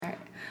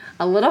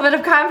a little bit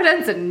of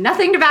confidence and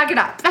nothing to back it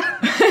up.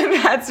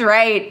 That's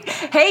right.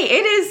 Hey,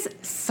 it is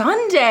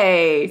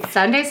Sunday.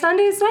 Sunday.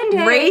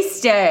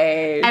 Race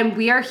day. And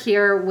we are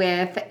here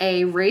with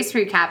a race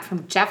recap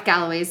from Jeff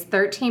Galloway's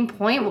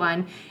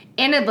 13.1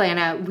 in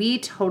Atlanta. We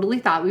totally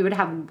thought we would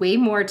have way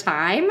more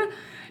time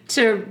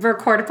to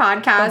record a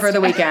podcast over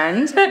the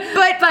weekend.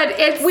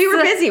 But we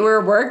were busy. We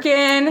were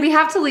working. We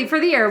have to leave for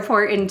the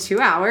airport in 2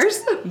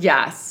 hours.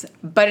 Yes.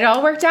 But it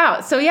all worked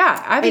out. So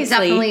yeah, obviously. It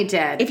definitely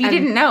did. If you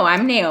didn't know,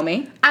 I'm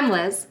Naomi. I'm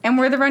Liz. And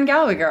we're the Run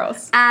Galloway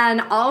girls.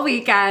 And all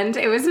weekend,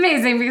 it was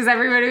amazing because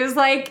everybody was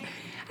like,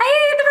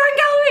 hey, the Run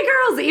Galloway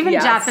girls. Even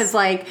yes. Jeff is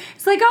like,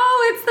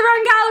 oh, it's the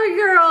Run Galloway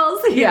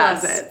girls. He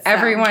loves it. So.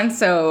 Everyone's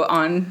so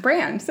on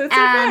brand. So it's so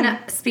fun.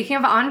 And speaking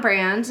of on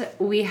brand,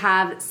 we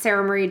have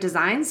Sarah Marie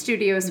Design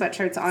Studio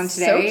sweatshirts on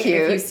today. So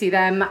cute. If you see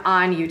them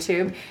on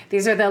YouTube.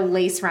 These are the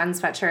lace run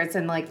sweatshirts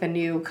in like the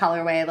new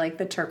colorway, like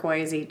the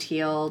turquoisey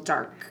teal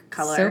dark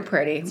color. So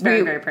pretty. It's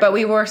very, very pretty. But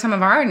we wore some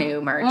of our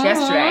new merch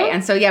yesterday.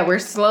 And so, yeah, we're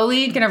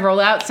slowly going to roll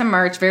out some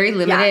merch. Very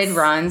limited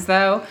runs,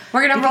 though.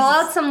 We're going to roll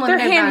out some limited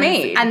runs. They're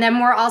handmade. And then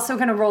we're also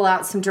going to roll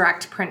out some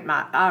direct print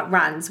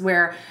runs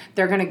where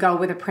they're going to go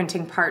with a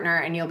printing partner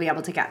and you'll be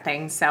able to get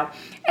things. So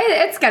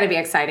it's going to be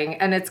exciting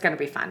and it's going to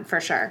be fun for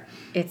sure.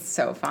 It's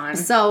so fun.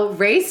 So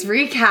race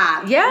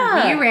recap.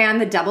 Yeah. We ran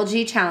the Double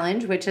G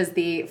Challenge, which is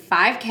the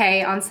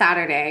 5K on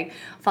Saturday,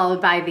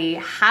 followed by the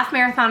half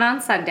marathon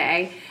on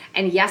Sunday.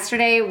 And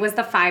yesterday was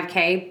the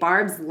 5K,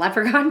 Barb's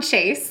Leprechaun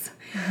Chase.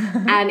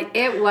 And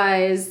it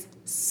was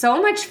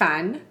so much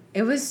fun.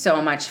 It was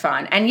so much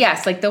fun. And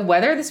yes, like the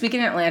weather this week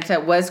in Atlanta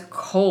was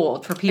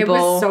cold for people. It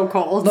was so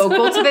cold.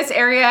 Local to this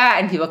area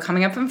and people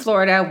coming up from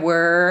Florida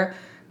were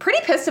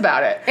pretty pissed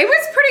about it. It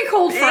was pretty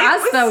cold for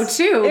us though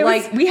too.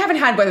 We haven't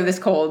had weather this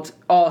cold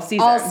all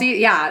season.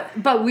 Yeah.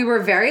 But we were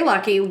very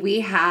lucky. We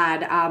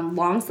had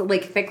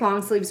thick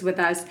long sleeves with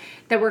us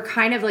that were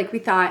kind of like, we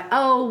thought,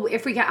 oh,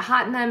 if we get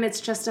hot in them, it's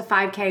just a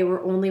 5K.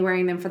 We're only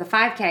wearing them for the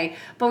 5K.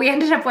 But we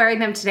ended up wearing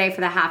them today for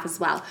the half as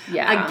well.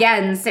 Yeah.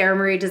 Again, Sarah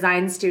Marie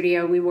Design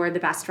Studio, we wore the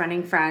Best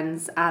Running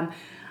Friends.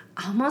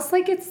 Almost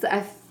like it's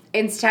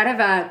instead of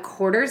a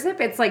quarter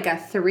zip, it's like a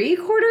 3/4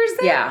 zip.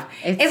 Yeah.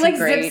 It like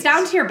great. Zips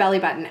down to your belly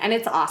button and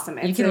it's awesome.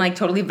 You can like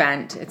totally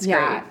vent. It's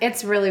great.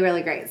 It's really,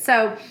 really great.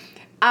 So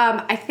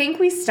I think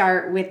we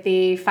start with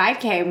the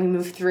 5K and we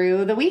move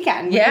through the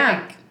weekend.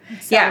 Yeah.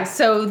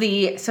 So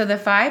the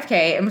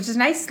 5K, which is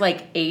nice,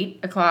 like 8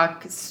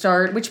 o'clock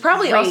start, which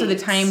probably also the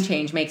time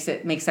change makes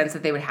sense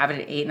that they would have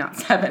it at 8, not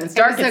 7. It's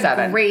dark at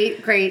 7.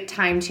 Great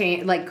time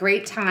change, like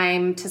great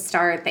time to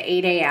start the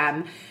 8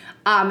 a.m.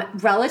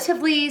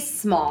 Relatively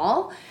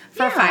small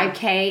for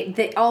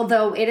 5K,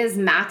 although it is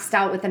maxed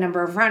out with the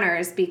number of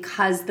runners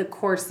because the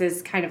course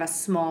is kind of a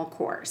small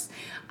course.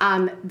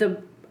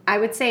 I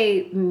would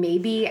say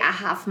maybe a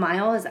half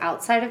mile is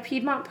outside of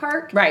Piedmont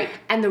Park. Right.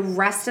 And the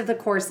rest of the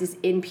course is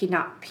in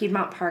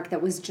Piedmont Park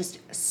that was just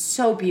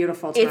so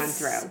beautiful to run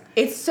through.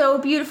 It's so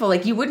beautiful.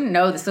 Like, you wouldn't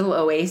know this little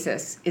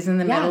oasis is in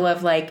the middle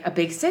of, like, a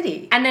big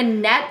city. And a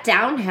net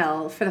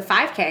downhill for the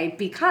 5K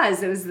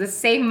because it was the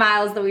same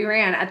miles that we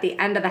ran at the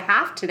end of the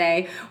half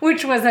today,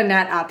 which was a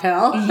net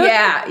uphill.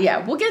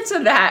 Yeah. We'll get to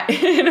that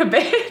in a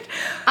bit.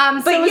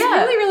 So it was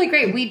really, really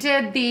great. We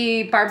did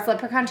the Barb's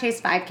Leprechaun Chase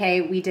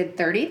 5K. We did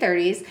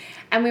 30/30s.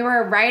 And we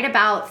were right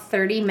about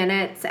 30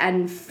 minutes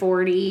and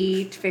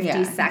 40 to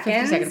 50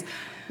 seconds.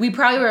 We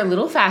probably were a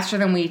little faster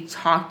than we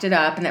talked it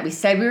up and that we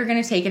said we were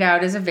going to take it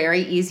out as a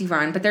very easy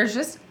run. But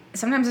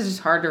sometimes it's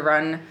just hard to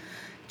run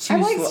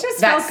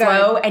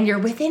slow. And you're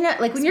within it.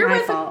 Like when you're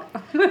with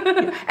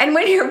and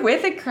when you're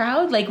with a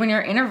crowd, like when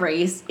you're in a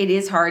race, it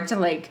is hard to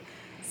like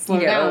slow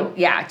down.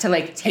 Yeah, to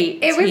like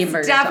take it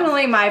was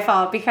definitely my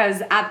fault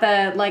because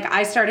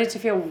I started to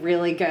feel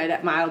really good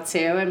at mile 2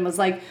 and was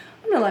like,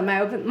 I'm going to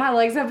let my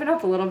legs open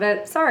up a little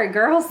bit. Sorry,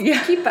 girls.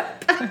 Yeah. Keep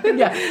up. That's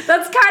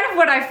kind of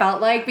what I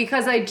felt like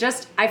because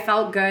I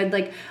felt good.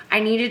 Like, I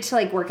needed to,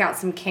 like, work out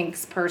some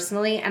kinks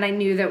personally, and I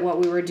knew that what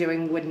we were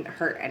doing wouldn't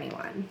hurt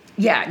anyone.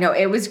 Yeah, no,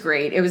 it was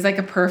great. It was, like,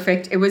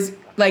 it was,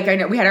 like, I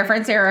know we had our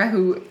friend Sarah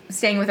who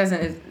staying with us,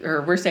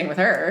 or we're staying with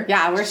her.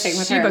 Yeah, we're staying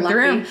with her. She booked the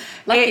room.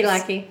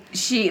 Lucky.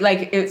 She,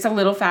 like, it's a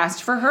little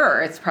fast for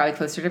her. It's probably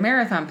closer to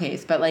marathon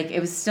pace, but, like, it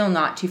was still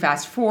not too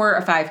fast for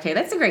a 5K.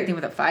 That's the great thing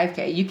with a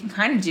 5K. You can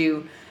kind of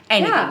do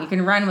anything. Yeah. You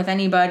can run with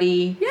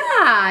anybody.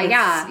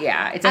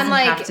 Yeah. It doesn't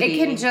have to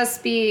be. It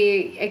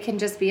can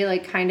just be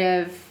like kind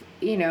of,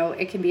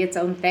 it can be its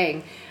own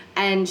thing.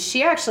 And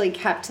she actually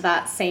kept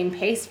that same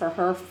pace for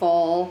her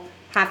full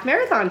half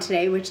marathon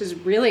today, which is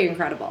really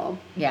incredible.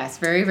 Yes,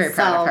 very, very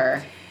proud of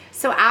her.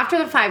 So after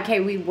the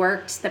 5K, we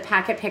worked the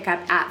packet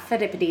pickup at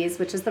Phidippides,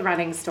 which is the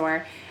running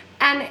store.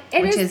 And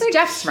it is the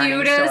Jeff's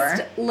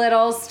cutest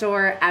little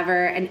store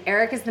ever. And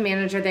Eric is the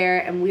manager there,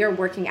 and we are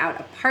working out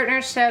a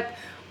partnership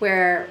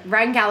where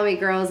Run Galloway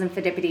Girls and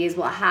Phidippides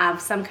will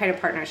have some kind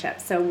of partnership.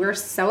 So we're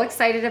so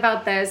excited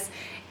about this.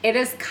 it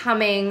is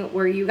coming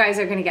where you guys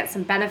are going to get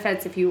some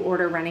benefits if you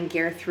order running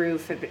gear through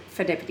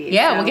Fidipides.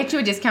 Yeah, we'll get you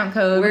a discount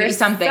code. We're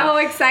something. So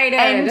excited.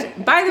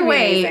 And by the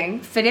way,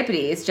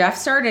 Fidipides, Jeff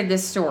started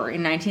this store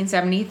in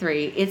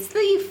 1973. It's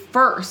the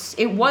first.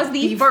 It was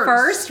the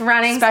first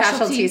running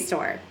specialty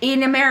store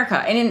in America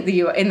and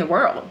in the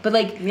world. But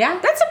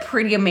that's a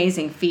pretty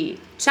amazing feat.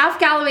 Jeff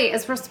Galloway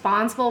is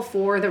responsible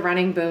for the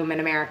running boom in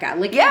America.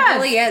 Like, yes. He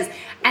really is.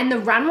 And the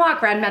run,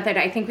 walk, run method,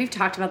 I think we've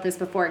talked about this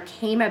before,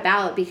 came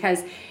about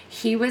because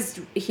he was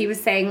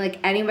saying, like,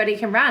 anybody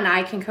can run.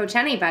 I can coach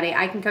anybody.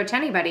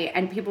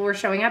 And people were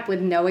showing up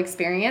with no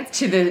experience.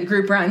 To the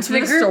group runs, to the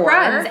group store.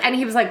 Runs. And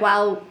he was like,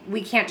 well,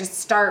 we can't just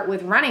start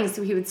with running.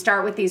 So he would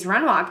start with these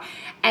run, walk.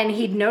 And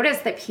he'd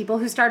noticed that people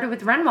who started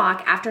with run,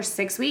 walk after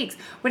 6 weeks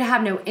would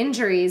have no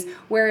injuries,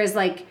 whereas,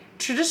 like,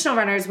 traditional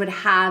runners would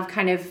have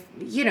kind of,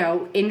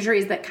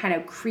 injuries that kind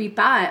of creep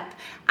up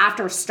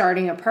after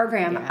starting a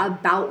program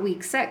about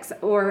week 6.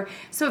 Or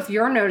so if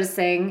you're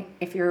noticing,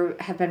 if you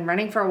have been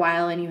running for a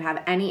while and you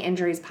have any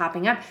injuries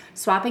popping up,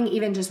 swapping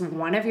even just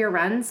one of your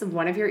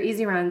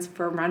easy runs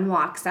for a run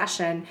walk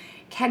session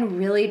can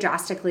really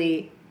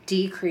drastically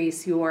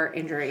decrease your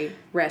injury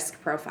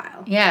risk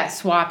profile. Yeah,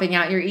 swapping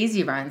out your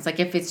easy runs. Like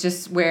if it's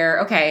just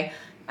where, okay,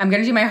 I'm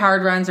going to do my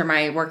hard runs or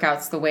my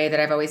workouts the way that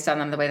I've always done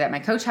them, the way that my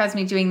coach has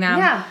me doing them.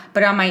 Yeah.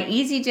 But on my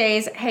easy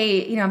days,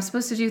 hey, I'm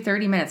supposed to do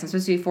 30 minutes. I'm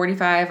supposed to do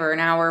 45 or an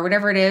hour,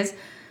 whatever it is.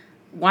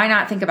 Why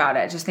not think about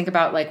it? Just think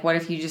about, like, what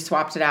if you just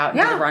swapped it out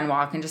and did a run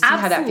walk and just see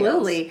how that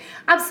feels.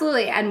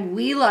 Absolutely. And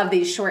we love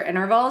these short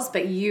intervals,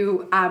 but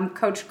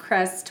Coach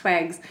Chris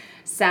Twiggs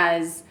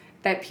says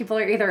that people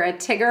are either a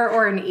Tigger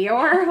or an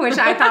Eeyore, which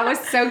I thought was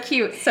so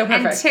cute. So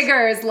perfect. And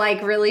Tiggers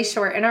like really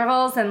short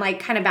intervals and like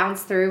kind of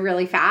bounce through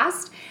really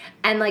fast.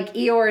 And like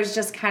Eeyore is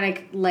just kind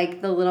of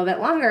like the little bit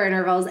longer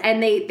intervals,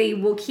 and they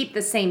will keep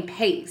the same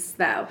pace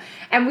though.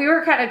 And we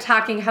were kind of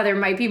talking how there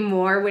might be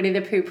more Winnie the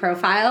Pooh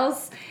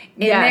profiles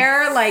in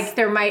there. Like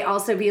there might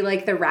also be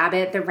like the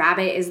rabbit. The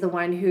rabbit is the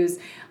one who's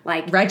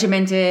like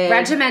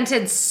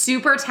regimented,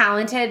 super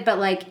talented, but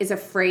like is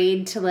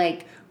afraid to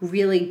like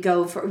really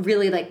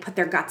like put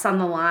their guts on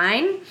the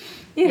line.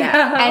 You know?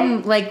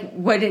 And like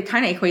what it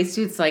kind of equates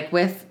to, it's like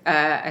with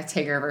a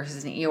Tigger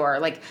versus an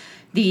Eeyore, like.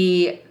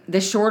 The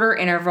shorter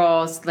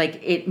intervals,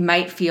 like it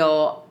might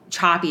feel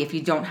choppy if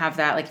you don't have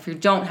that, like if you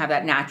don't have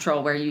that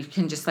natural where you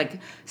can just like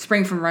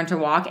spring from run to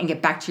walk and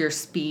get back to your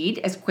speed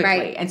as quickly.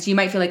 Right. And so you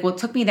might feel like, well, it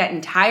took me that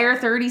entire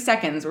 30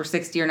 seconds or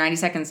 60 or 90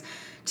 seconds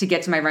to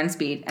get to my run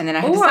speed, and then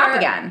I have to stop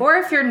again. Or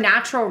if your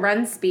natural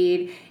run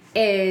speed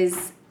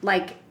is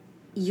like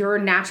your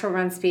natural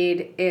run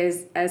speed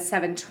is a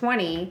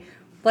 7:20,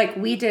 like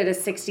we did a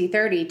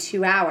 60-30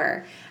 2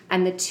 hour.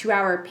 And the 2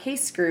 hour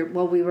pace group,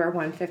 we were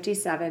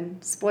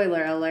 157,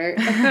 spoiler alert.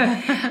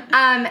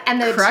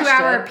 And the 2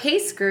 hour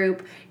pace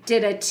group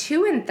did a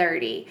 2 and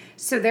 30.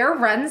 So their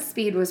run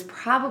speed was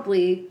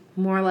probably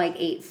more like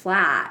 8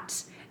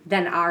 flat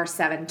than our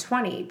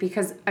 7:20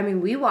 because, I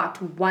mean, we walked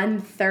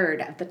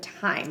 1/3 of the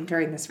time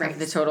during this race. Of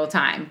the total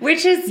time.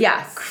 Which is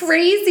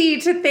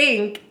crazy to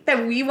think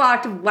that we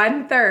walked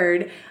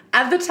 1/3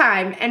 of the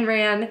time and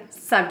ran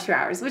sub 2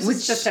 hours, which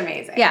is just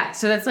amazing. Yeah,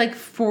 so that's like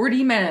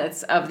 40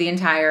 minutes of the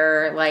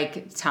entire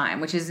like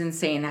time, which is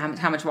insane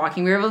how much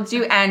walking we were able to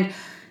do. And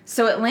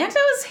so Atlanta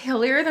was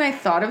hillier than I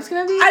thought it was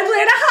going to be.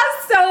 Atlanta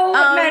has so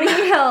many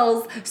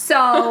hills.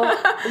 So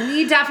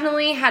we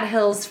definitely had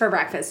hills for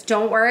breakfast.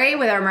 Don't worry,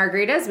 with our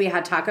margaritas, we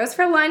had tacos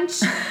for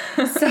lunch.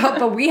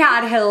 But we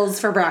had hills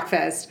for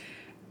breakfast.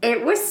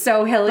 It was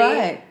so hilly.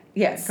 But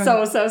yes.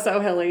 So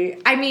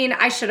hilly. I mean,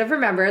 I should have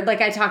remembered,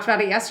 like I talked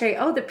about it yesterday.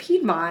 Oh, the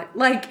Piedmont.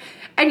 Like,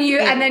 and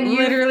then you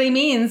literally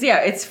means,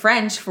 it's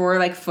French for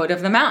like foot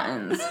of the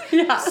mountains.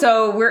 Yeah.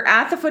 So we're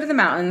at the foot of the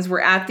mountains.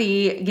 We're at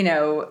the,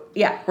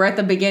 we're at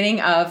the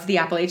beginning of the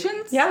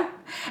Appalachians. Yeah.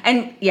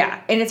 And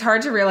it's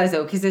hard to realize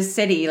though, because this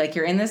city, like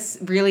you're in this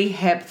really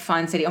hip,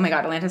 fun city. Oh my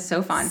God, Atlanta's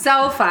so fun.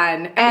 So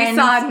fun. And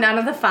we saw none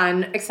of the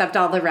fun except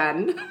all the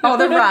run. Oh,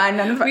 the run.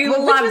 None of the fun. We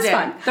loved it.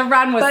 Fun. The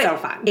run was so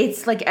fun.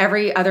 It's like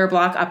every other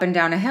block up and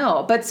down a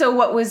hill. But so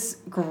what was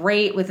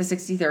great with the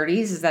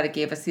 60-30s is that it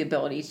gave us the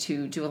ability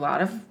to do a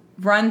lot of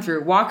run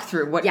through, walk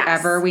through,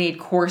 whatever we need,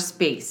 course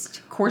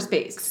based.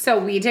 So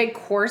we did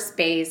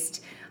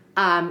course-based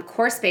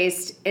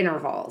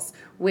intervals,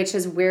 which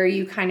is where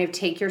you kind of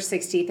take your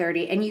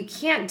 60-30, and you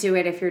can't do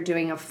it if you're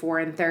doing a 4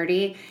 and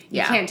 30.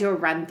 You can't do a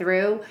run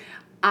through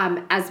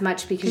as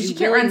much because you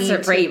can't really run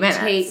need for 8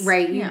 minutes.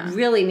 You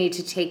really need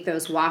to take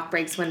those walk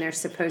breaks when they're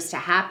supposed to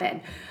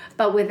happen.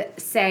 But with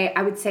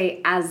I would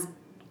say as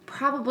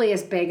probably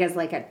as big as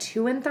like a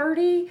 2 and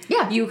 30,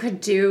 you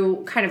could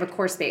do kind of a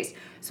course base.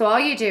 So all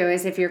you do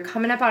is if you're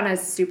coming up on a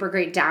super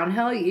great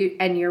downhill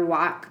and your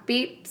walk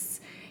beeps,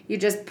 you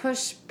just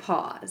push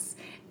pause.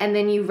 And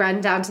then you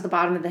run down to the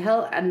bottom of the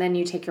hill, and then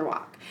you take your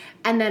walk.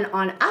 And then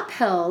on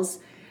uphills,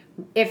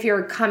 if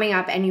you're coming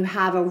up and you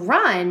have a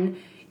run,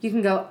 you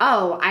can go,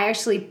 oh, I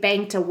actually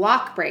banked a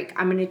walk break.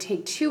 I'm going to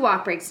take 2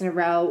 walk breaks in a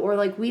row. Or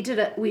like we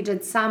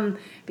did some,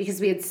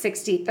 because we had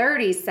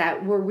 60-30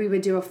 set, where we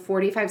would do a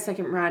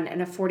 45-second run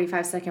and a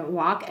 45-second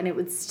walk, and it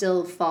would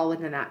still fall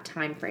within that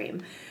time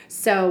frame.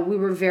 So we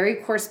were very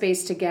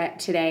course-based to get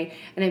today.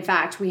 And in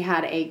fact, we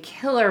had a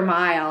killer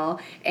mile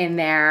in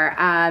there.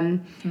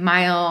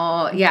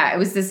 It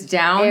was this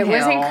downhill. It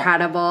was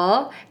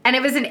incredible. And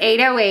it was an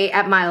 8:08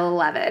 at mile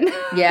 11.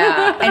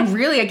 Yeah. And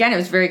really, again, it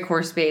was very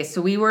course-based.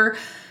 So we're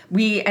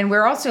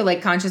also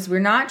like conscious, we're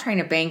not trying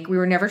to bank, we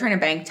were never trying to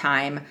bank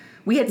time.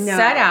 We had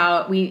set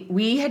out,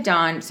 we had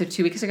done, so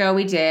 2 weeks ago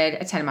we did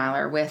a 10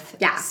 miler with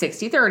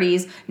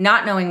 60-30s,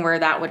 not knowing where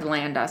that would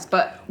land us.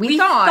 But we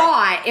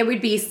thought it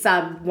would be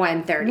sub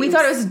 130. We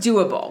thought it was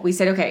doable. We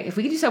said, okay, if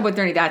we can do sub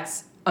 130,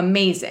 that's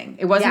amazing.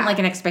 It wasn't like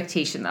an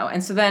expectation though.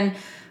 And so then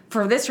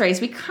for this race,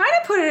 we kind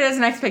of put it as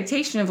an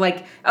expectation of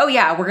like, oh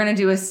yeah, we're going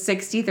to do a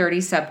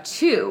 60-30 sub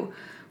 2.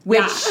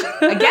 Which,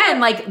 again,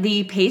 like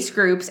the pace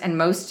groups and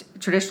most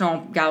traditional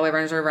Galloway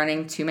runners are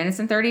running 2 minutes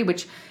and 30,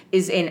 which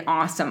is an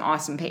awesome,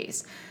 awesome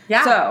pace.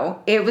 Yeah.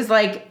 So it was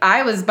like,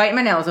 I was biting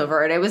my nails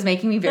over it. It was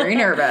making me very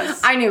nervous.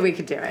 I knew we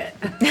could do it.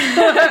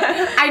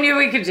 I knew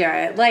we could do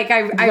it. Like, I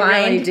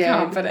really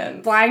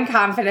did. Blind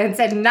confidence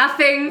and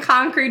nothing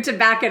concrete to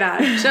back it up.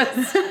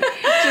 Just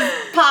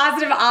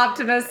positive,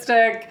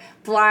 optimistic,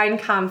 blind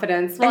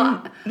confidence.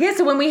 Well,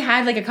 so when we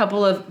had like a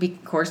couple of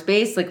course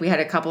based, like we had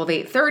a couple of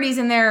 8:30s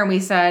in there, and we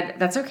said,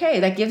 that's okay.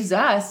 That gives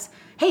us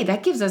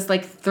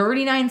like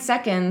 39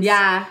 seconds.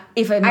 Yeah.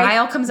 If a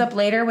mile comes up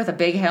later with a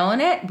big hill in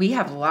it, we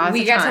have lots of time.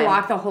 We get to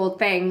walk the whole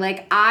thing.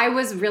 Like, I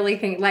was really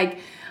thinking, like,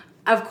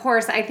 of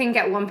course, I think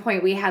at one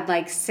point we had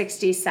like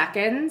 60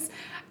 seconds.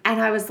 And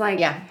I was like,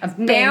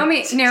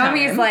 Naomi's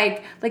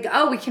like,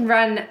 oh, we can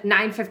run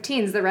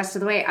 9:15s the rest of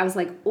the way. I was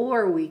like,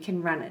 or we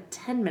can run a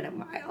 10-minute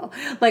mile.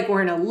 Like,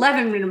 we're an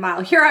 11-minute mile.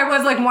 Here I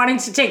was like wanting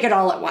to take it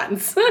all at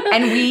once.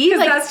 And we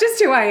like, that's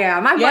just who I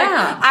am. I'm like,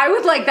 I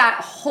would like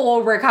that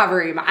whole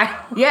recovery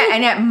mile. Yeah.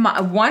 And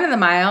at one of the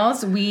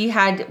miles, we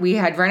had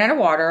run out of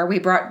water. We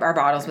brought our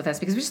bottles with us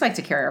because we just like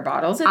to carry our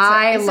bottles.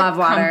 I love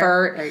water.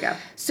 Comfort. There you go.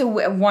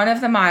 So one of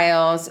the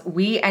miles,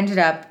 we ended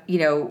up,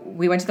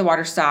 we went to the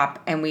water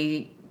stop and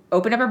we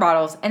opened up our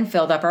bottles and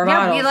filled up our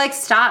bottles. Yeah, we like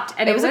stopped.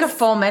 And it was like a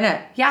full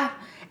minute. Yeah.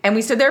 And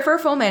we stood there for a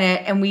full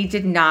minute and we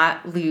did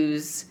not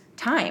lose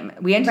time.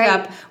 We ended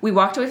up, we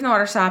walked away from the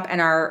water stop and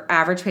our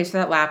average pace for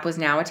that lap was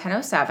now a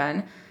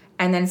 10:07.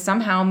 And then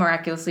somehow,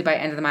 miraculously, by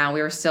end of the mile,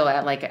 we were still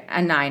at like a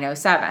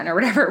 9:07 or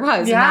whatever it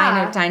was.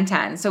 Yeah.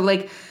 9:10. So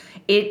like,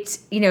 you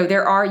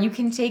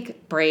can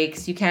take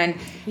breaks. You can.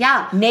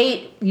 Yeah.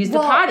 Nate used the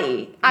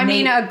potty.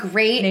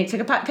 Nate took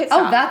a pit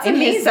stop. Oh, that's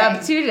amazing. In his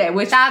sub 2 today,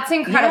 that's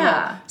incredible.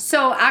 Yeah.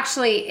 So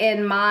actually,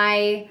 in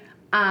my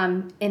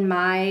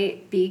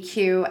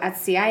BQ at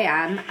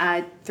CIM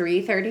at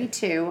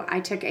 3:32, I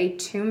took a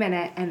 2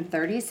 minute and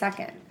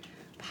 30-second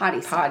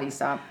potty stop.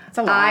 It's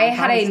a long I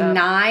had a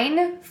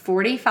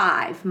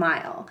 9:45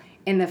 mile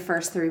in the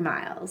first 3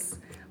 miles.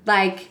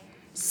 Like.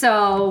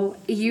 So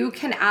you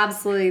can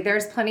absolutely,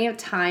 there's plenty of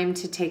time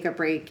to take a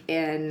break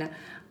in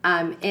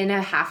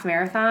a half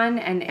marathon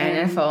and in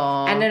a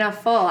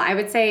full. I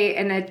would say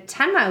in a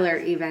 10 miler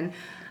even.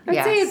 I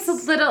would say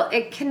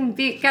it can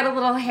get a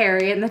little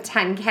hairy in the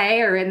 10K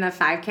or in the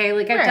 5K.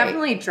 Like, I've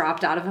definitely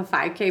dropped out of a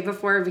 5K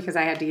before because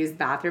I had to use the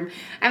bathroom.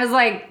 I was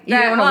like, you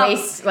don't want to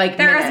waste, like,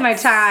 there's my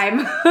time.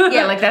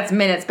 Yeah, like, that's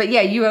minutes. But,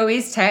 yeah, you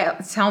always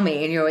tell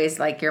me, and you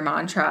always, like, your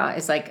mantra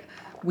is, like,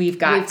 we've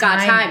got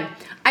time.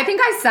 I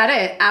think I said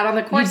it out on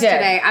the course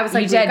today. I was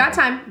like, we've got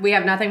time. We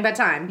have nothing but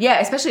time.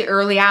 Yeah, especially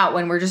early out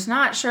when we're just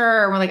not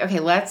sure. We're like, okay,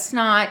 let's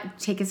not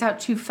take us out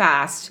too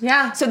fast.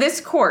 Yeah. So this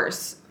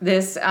course,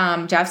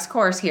 Jeff's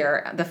course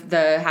here,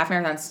 the half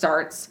marathon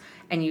starts,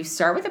 and you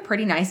start with a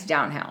pretty nice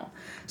downhill.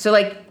 So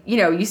like,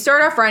 you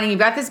start off running, you've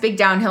got this big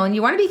downhill, and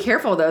you want to be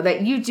careful though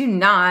that you do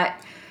not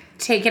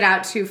take it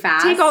out too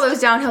fast. Take all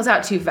those downhills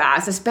out too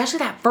fast, especially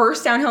that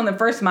first downhill in the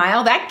first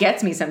mile. That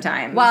gets me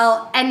sometimes.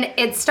 Well, and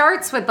it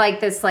starts with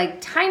like this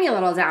like tiny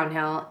little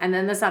downhill and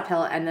then this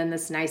uphill and then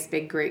this nice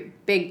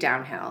big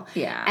downhill.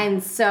 Yeah.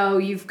 And so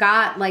you've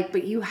got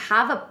but you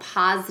have a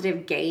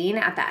positive gain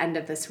at the end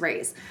of this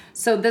race.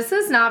 So this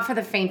is not for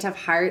the faint of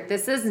heart.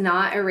 This is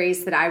not a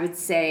race that I would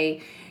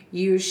say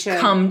you should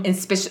come in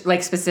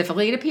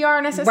specifically to PR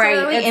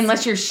necessarily, right,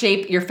 unless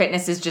your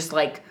fitness is just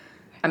like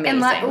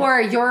amazing.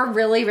 Or you're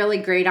really, really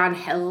great on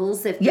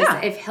hills.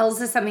 If hills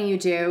is something you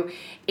do,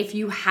 if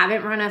you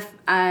haven't run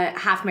a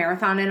half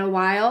marathon in a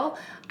while,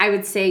 I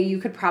would say you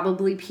could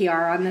probably PR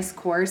on this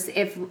course.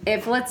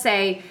 If let's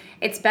say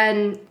it's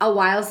been a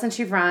while since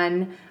you've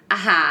run a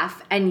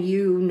half and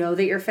you know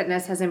that your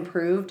fitness has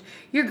improved,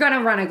 you're going to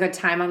run a good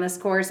time on this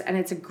course, and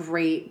it's a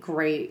great,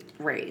 great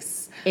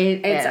race.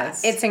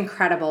 It's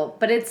incredible,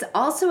 but it's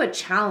also a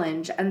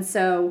challenge, and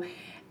so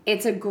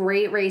it's a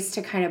great race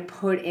to kind of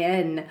put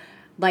in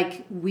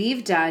like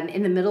we've done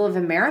in the middle of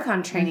a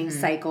marathon training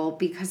cycle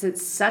because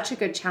it's such a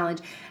good challenge.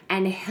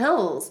 And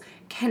hills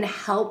can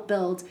help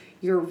build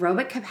your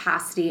aerobic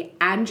capacity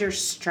and your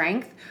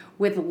strength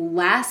with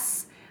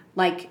less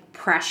like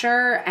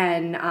pressure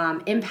and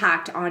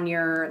impact on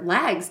your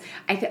legs.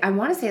 I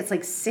want to say it's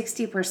like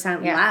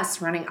 60%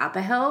 less running up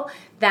a hill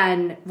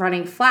than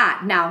running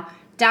flat. Now,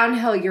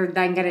 downhill, you're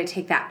then going to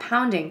take that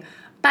pounding.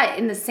 But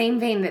in the same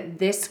vein that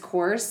this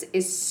course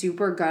is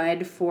super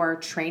good for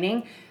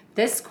training,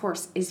 this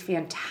course is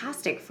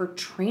fantastic for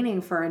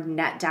training for a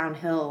net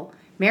downhill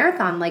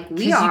marathon like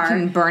we are. You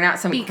can burn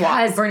out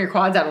burn your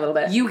quads out a little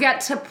bit. You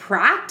get to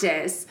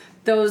practice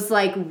those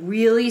like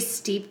really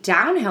steep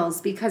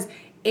downhills because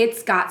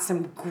it's got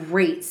some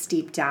great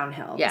steep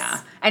downhills.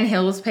 Yeah. And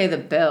hills pay the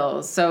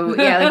bills. So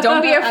yeah, like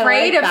don't be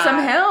afraid of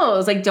some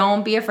hills. Like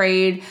don't be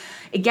afraid.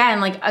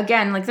 Again,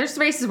 there's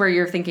races where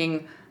you're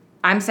thinking,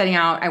 I'm setting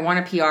out, I want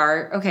a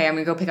PR. Okay, I'm going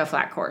to go pick a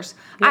flat course.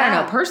 Yeah. I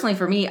don't know. Personally,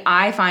 for me,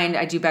 I find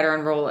I do better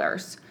on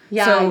rollers.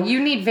 Yeah, so you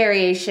need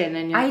variation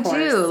in your course. I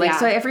do.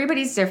 So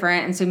everybody's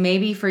different. And so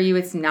maybe for you,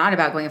 it's not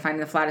about going and finding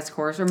the flattest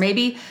course. Or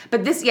maybe,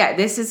 but this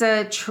is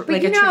a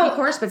tricky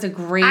course, but it's a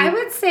great. I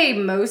would say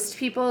most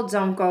people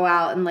don't go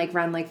out and like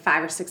run like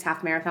 5 or 6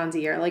 half marathons a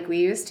year like we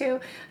used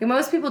to. Like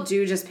most people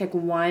do just pick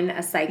one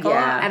a cycle.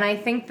 Yeah. And I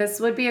think this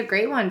would be a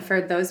great one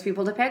for those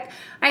people to pick.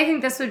 I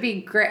think this would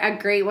be a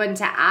great one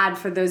to add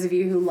for those of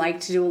you who like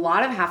to do a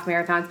lot of half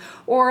marathons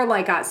or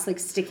like us, like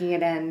sticking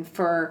it in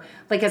for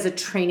like as a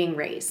training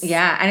race.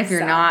 Yeah. And if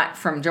you're not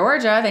from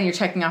Georgia, then you're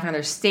checking off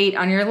another state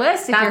on your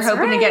list if you're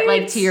hoping to get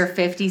like to your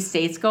 50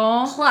 states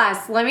goal.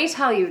 Plus, let me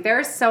tell you,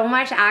 there's so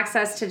much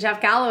access to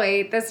Jeff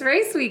Galloway this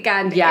race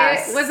weekend.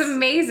 Yes. It was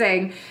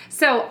amazing.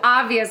 So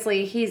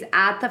obviously he's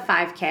at the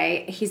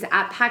 5K. He's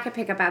at Packet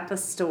Pickup at the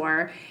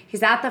store.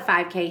 He's at the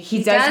 5K.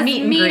 He does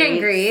meet and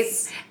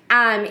greets.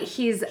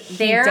 He's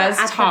there. He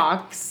does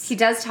talks. He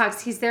does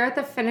talks. He's there at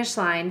the finish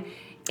line.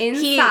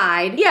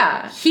 Inside,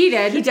 he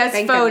did. He does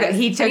photos.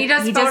 He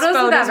does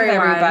photos with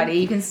everybody.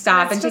 You can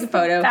stop and take a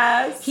photo.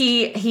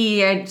 He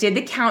did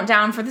the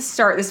countdown for the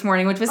start this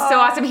morning, which was so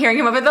awesome. Hearing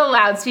him over the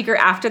loudspeaker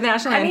after the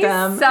national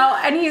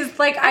anthem. He's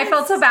like, I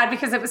felt so bad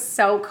because it was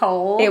so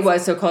cold. It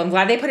was so cold. I'm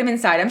glad they put him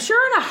inside. I'm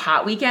sure on a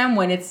hot weekend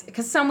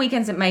because some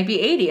weekends it might be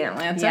 80 in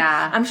Atlanta.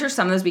 Yeah, I'm sure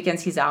some of those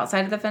weekends he's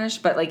outside of the finish,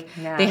 but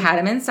they had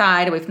him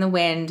inside, away from the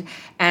wind,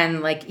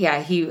 and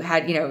he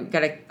had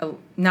got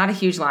not a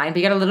huge line, but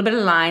you got a little bit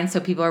of line, so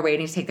people are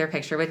waiting to take their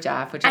picture with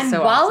Jeff, which is so awesome.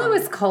 And while it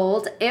was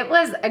cold, it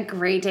was a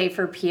great day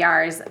for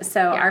PRs. So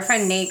our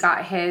friend Nate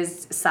got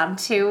his sub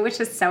 2, which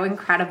is so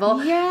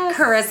incredible. Yes.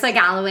 Carissa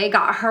Galloway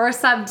got her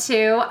sub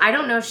 2. I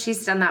don't know if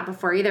she's done that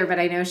before either, but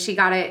I know she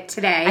got it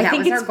today. I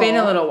think it's been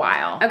a little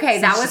while.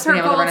 Okay, that was her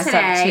goal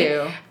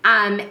today.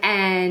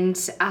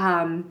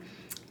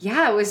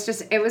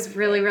 It was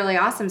really, really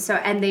awesome. So,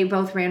 and they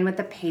both ran with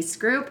the pace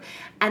group.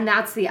 And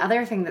that's the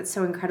other thing that's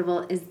so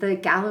incredible is the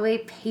Galloway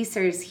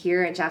Pacers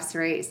here at Jeff's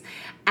race.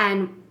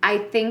 And I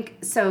think,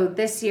 so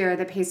this year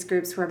the pace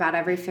groups were about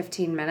every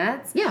 15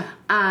 minutes. Yeah.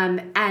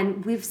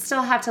 And we've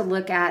still have to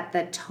look at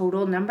the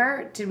total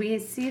number. Did we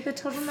see the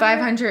total number?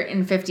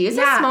 550. It's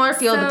a smaller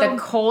field, but the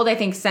cold, I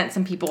think, sent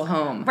some people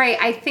home. Right.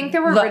 I think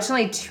there were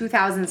originally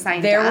 2,000 signed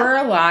up. There were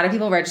a lot of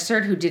people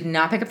registered who did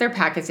not pick up their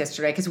packets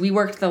yesterday because we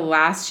worked the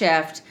last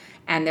shift.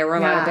 And there were a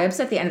lot of bibs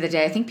at the end of the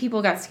day. I think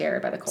people got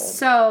scared by the cold.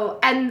 So,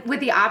 and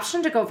with the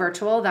option to go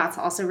virtual, that's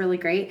also really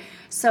great.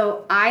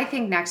 So I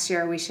think next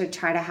year we should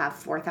try to have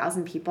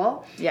 4,000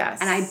 people. Yes.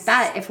 And I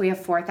bet if we have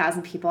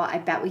 4,000 people, I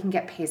bet we can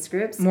get pace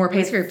groups. More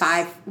pace groups.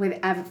 5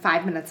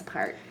 minutes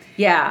apart.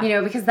 Yeah.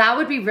 Because that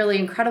would be really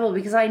incredible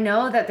because I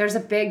know that there's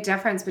a big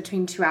difference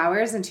between 2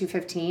 hours and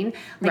 2:15.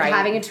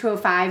 Having a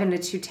 2:05 and a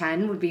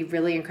 2:10 would be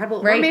really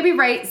incredible. Right. Or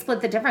maybe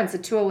split the difference, a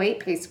 2:08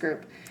 pace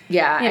group.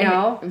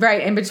 Yeah.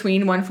 Right. In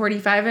between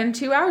 1:45 and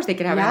 2 hours, they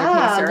could have another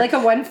pacer. Like a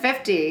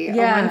 150.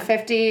 Yeah. A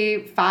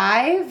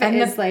 155 and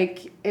is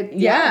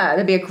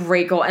that'd be a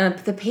great goal. And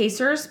the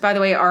Pacers, by the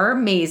way, are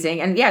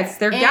amazing. And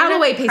they're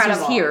Galloway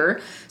Pacers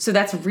here. So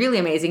that's really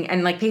amazing.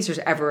 And Pacers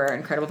everywhere are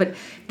incredible. But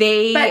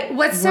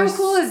what's so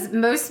cool is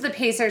most of the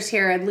Pacers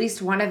here, at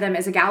least one of them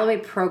is a Galloway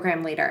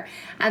program leader.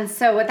 And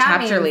so what that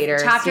means. Chapter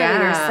leaders.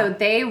 So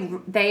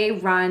they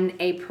run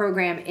a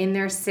program in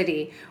their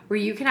city where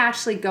you can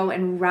actually go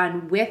and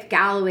run with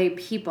Galloway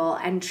people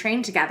and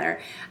train together.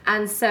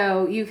 And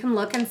so you can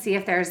look and see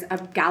if there's a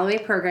Galloway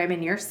program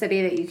in your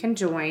city that you can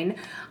join.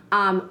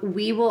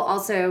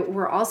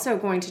 We're also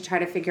going to try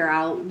to figure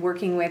out,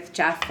 working with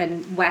Jeff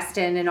and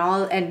Weston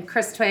and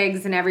Chris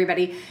Twiggs and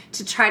everybody,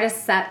 to try to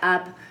set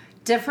up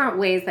different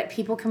ways that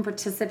people can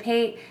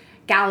participate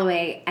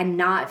Galloway and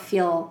not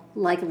feel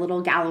like a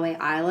little Galloway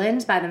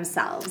island by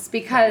themselves.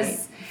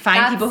 Because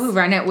find people who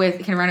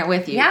can run it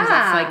with you. Yeah. Because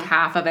that's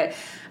half of it.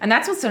 And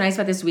that's what's so nice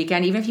about this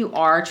weekend. Even if you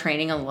are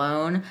training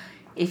alone,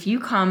 if you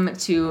come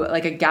to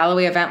a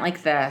Galloway event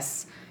like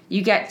this,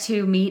 you get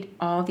to meet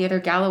all the other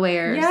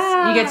Gallowayers.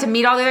 Yeah. You get to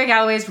meet all the other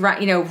Gallowayers,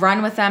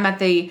 run with them at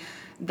the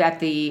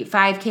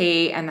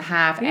 5K and the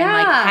half, and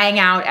hang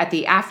out at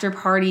the after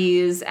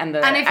parties and the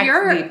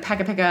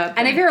Packet Pickup.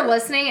 And if you're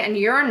listening and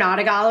you're not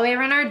a Galloway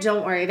runner,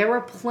 don't worry. There were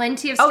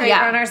plenty of straight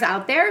runners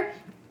out there.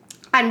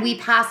 And we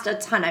passed a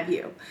ton of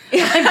you.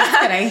 I'm just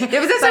kidding. It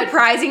was a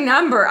surprising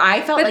number.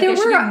 I felt like there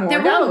should be more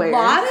There were a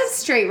lot of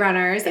straight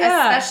runners,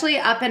 especially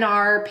up in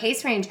our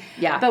pace range.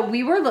 Yeah. But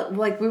we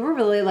were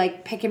really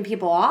like picking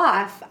people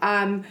off,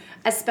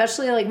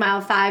 especially like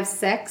mile 5,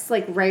 6,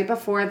 like right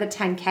before the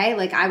 10K.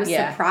 Like I was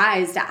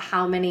surprised at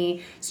how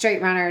many straight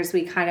runners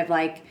we kind of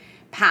like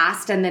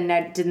passed and then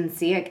didn't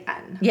see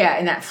again. Yeah,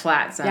 in that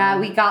flat zone. Yeah,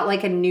 we got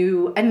like a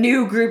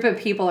new group of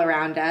people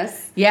around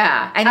us.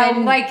 Yeah, and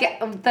then like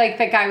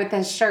the guy with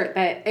the shirt,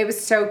 that it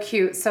was so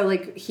cute. So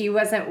like he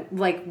wasn't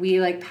like,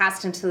 we like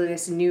passed into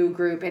this new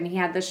group and he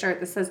had the shirt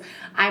that says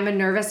 "I'm a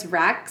nervous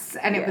Rex,"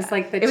 and it was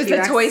like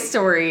the Toy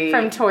Story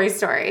from Toy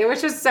Story,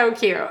 which was so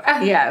cute.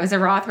 Yeah, it was a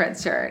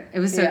Rothred shirt. It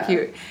was so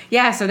cute.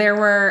 Yeah, so there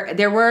were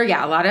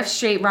a lot of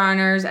straight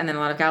runners and then a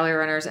lot of Galloway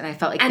runners, and I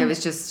felt like it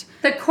was just.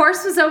 The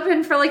course was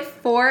open for like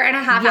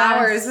 4.5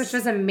 hours, which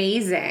was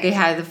amazing. They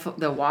had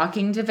the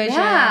walking division.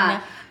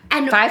 Yeah.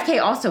 And 5K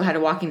also had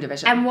a walking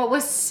division. And what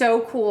was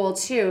so cool,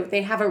 too,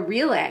 they have a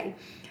relay.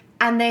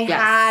 And they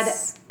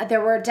there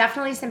were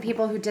definitely some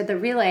people who did the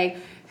relay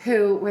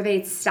where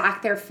they'd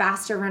stack their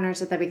faster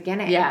runners at the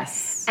beginning.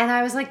 Yes. And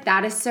I was like,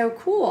 that is so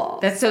cool.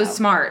 That's so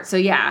smart. So,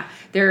 yeah,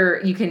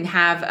 you can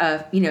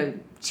have,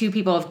 two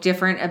people of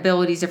different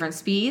abilities, different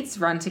speeds,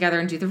 run together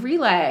and do the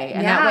relay.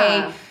 And that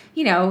way,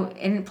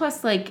 and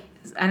plus, like,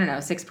 I don't know,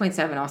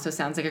 6.7 also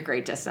sounds like a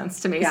great distance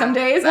to me some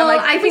days. Well,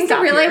 I think the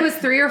relay was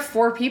 3 or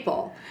 4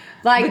 people.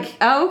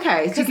 Like,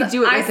 okay. So you could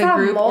do it with a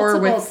group or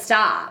with multiple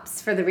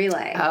stops for the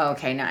relay. Oh,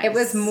 okay, nice. It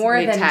was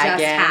more than just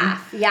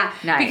half. Yeah.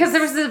 Nice. Because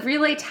there was a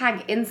relay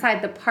tag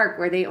inside the park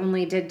where they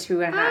only did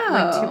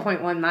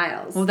 2.1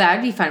 miles. Well, that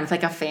would be fun with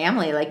like a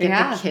family, like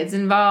get the kids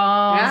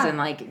involved and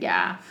like,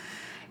 Yeah.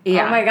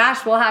 Oh my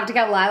gosh, we'll have to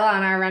get Lila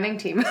on our running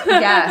team.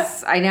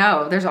 Yes, I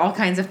know. There's all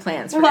kinds of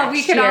plans for next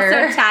we could year.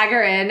 also tag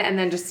her in and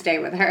then just stay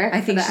with her. I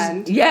think to the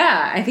end.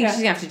 I think she's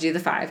gonna have to do the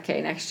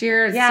 5K next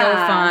year. It's so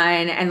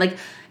fun, and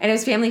it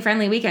was family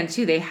friendly weekend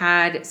too. They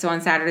had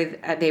on Saturday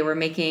they were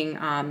making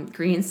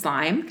green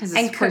slime because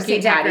it's cookie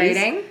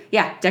decorating.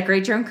 Yeah,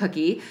 decorate your own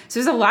cookie. So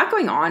there's a lot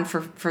going on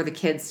for the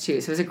kids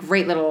too. So it was a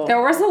great little.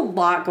 There was a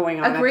lot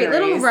going on. A great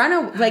little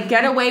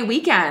getaway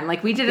weekend,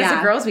 like we did as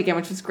a girls' weekend,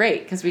 which was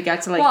great because we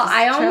got to like. Well,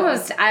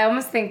 I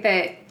almost think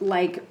that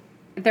like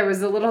there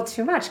was a little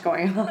too much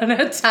going on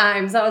at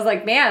times. I was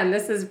like, man,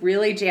 this is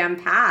really jam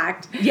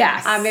packed.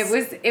 Yes.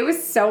 It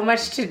was so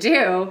much to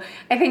do.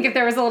 I think if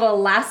there was a little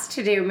less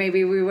to do,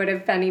 maybe we would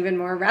have been even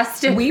more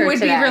rested. We would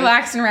today. be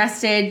relaxed and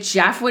rested.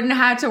 Jeff wouldn't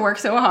have had to work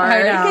so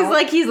hard because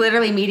like he's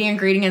literally meeting and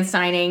greeting and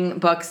signing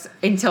books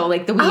until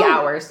like the wee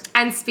hours.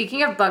 And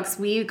speaking of books,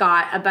 we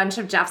got a bunch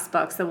of Jeff's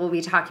books that we'll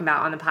be talking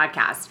about on the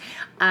podcast.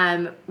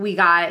 We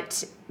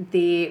got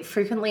the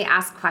frequently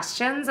asked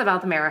questions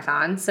about the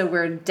marathon. So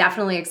we're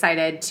definitely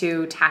excited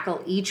to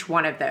tackle each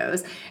one of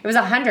those. It was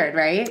 100,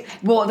 right?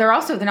 Well, they're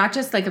not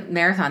just like a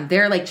marathon.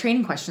 They're like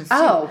training questions too.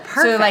 Oh,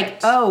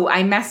 perfect. So like,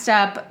 I messed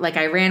up. Like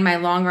I ran my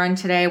long run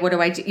today. What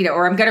do I do?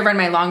 Or I'm going to run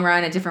my long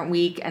run a different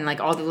week, and like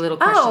all the little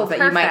questions that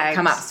you might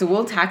come up. So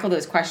we'll tackle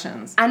those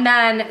questions. And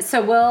then,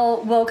 so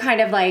we'll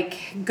kind of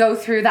like go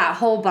through that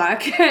whole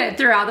book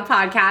throughout the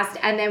podcast.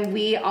 And then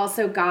we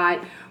also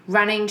got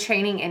running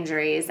training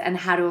injuries and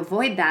how to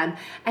avoid them.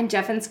 And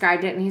Jeff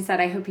inscribed it and he said,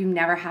 I hope you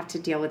never have to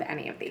deal with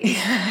any of these.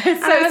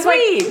 So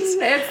sweet.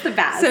 It's the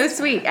best. So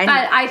sweet. But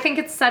I think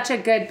it's such a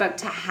good book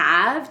to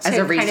have to as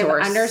a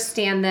resource.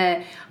 Kind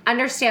of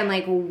understand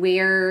like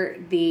where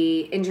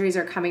the injuries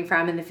are coming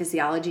from and the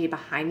physiology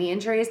behind the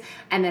injuries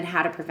and then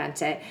how to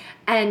prevent it.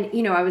 And,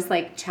 I was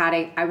like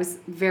chatting. I was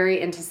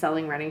very into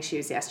selling running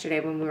shoes yesterday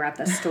when we were at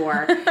the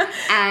store.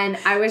 And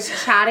I was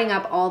chatting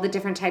up all the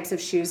different types of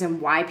shoes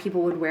and why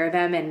people would wear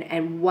them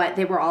and what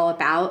they were all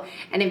about.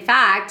 And in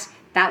fact,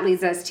 that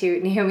leads us to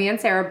Naomi and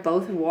Sarah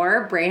both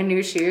wore brand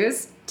new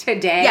shoes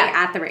today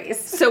at the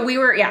race. So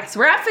we're at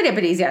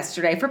Fidippides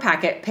yesterday for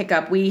packet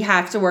pickup. We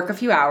have to work a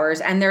few hours,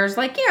 and there's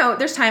like,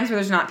 there's times where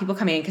there's not people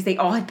coming in because they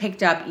all had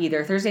picked up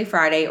either Thursday,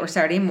 Friday, or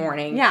Saturday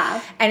morning.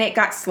 Yeah. And it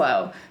got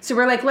slow. So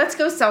we're like, let's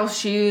go sell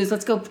shoes.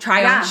 Let's go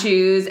try on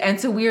shoes. And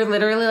so we were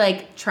literally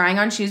like trying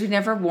on shoes we'd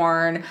never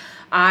worn.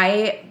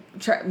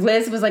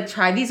 Liz was like,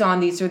 try these on.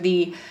 These are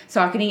the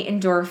Saucony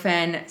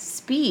Endorphin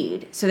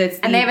Speed. So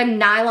and they have a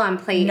nylon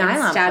plate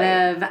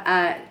instead of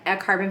a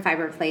carbon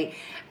fiber plate.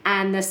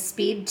 And the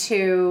Speed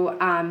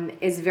 2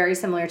 is very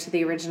similar to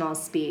the original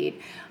Speed.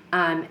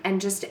 And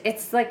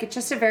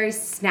it's a very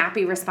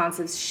snappy,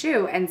 responsive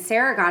shoe. And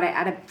Sarah got it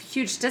at a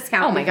huge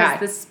discount. Oh my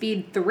God. The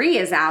Speed 3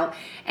 is out.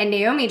 And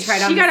Naomi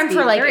tried on the Speed 3. She got them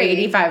for like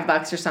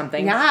 $85 or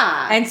something.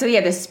 Yeah. And so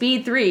the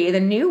Speed 3, the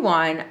new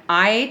one,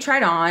 I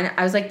tried on.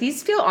 I was like,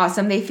 these feel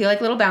awesome. They feel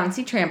like little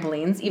bouncy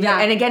trampolines.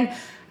 And again,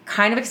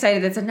 kind of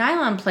excited that it's a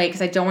nylon plate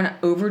because I don't want to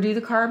overdo the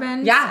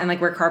carbon. Yeah. And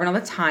like wear carbon all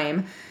the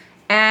time.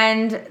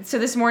 And so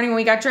this morning when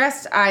we got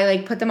dressed, I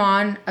like put them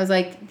on. I was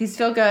like, these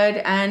feel good,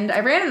 and I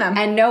ran in them.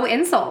 And no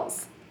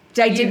insoles.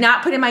 I did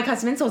not put in my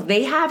custom insoles.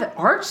 They have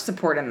arch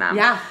support in them.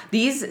 Yeah.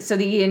 The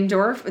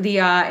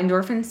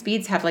Endorphin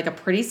Speeds have like a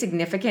pretty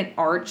significant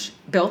arch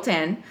built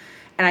in.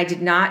 And I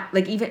did not,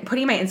 like, even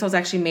putting my insoles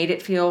actually made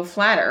it feel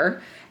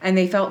flatter. And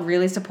they felt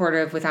really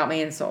supportive without my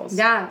insoles.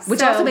 Yeah.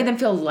 Which also made them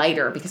feel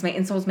lighter because my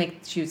insoles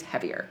make shoes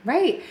heavier.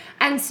 Right.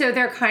 And so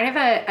they're kind of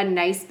a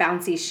nice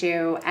bouncy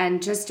shoe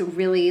and just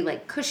really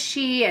like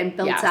cushy and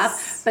built up,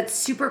 but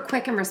super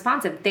quick and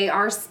responsive. They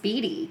are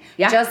speedy,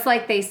 just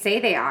like they say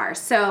they are.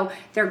 So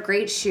they're a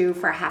great shoe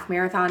for a half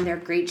marathon. They're a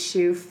great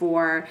shoe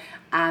for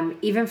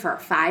even for a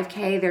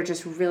 5K. They're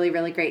just really,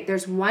 really great.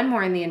 There's one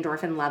more in the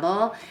endorphin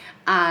level.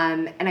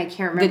 And I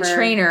can't remember. The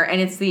trainer,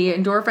 and it's the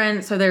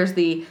endorphin. So there's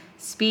the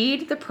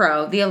Speed, the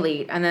Pro, the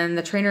Elite, and then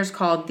the trainer's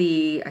called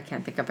I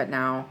can't think of it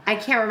now. I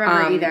can't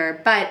remember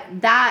either, but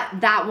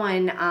that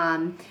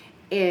one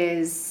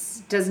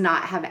does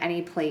not have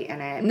any plate in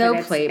it.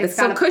 No plate, but it's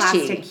got so a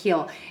cushy. Plastic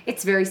heel.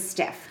 It's very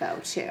stiff though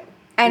too.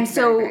 And it's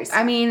so, very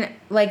I mean,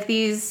 like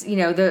these,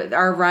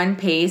 our run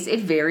pace,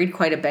 it varied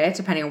quite a bit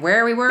depending on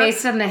where we were.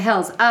 Based on the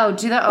hills. Oh,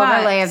 do the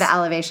overlay of the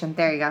elevation.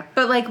 There you go.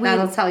 But like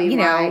that'll tell you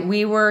why.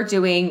 We were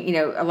doing,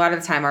 a lot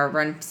of the time our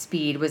run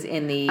speed was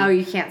in the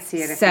you can't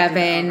see it if you do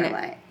the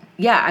overlay.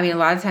 Yeah, I mean, a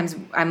lot of times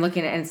I'm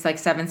looking at, and it's like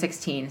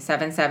 7:16,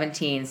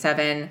 7:17,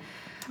 7.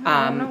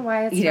 I don't know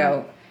why it's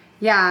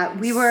Yeah,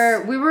 we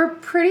were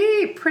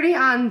pretty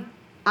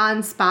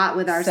on spot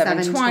with our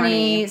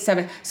 720. So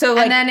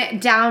like, and then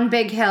down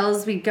big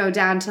hills, we'd go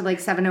down to like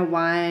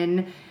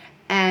 701.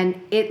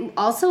 And it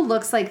also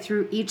looks like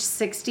through each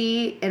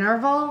 60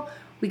 interval,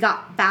 we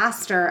got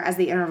faster as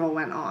the interval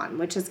went on,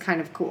 which is kind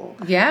of cool.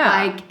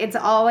 Yeah. Like, it's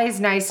always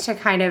nice to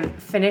kind of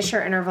finish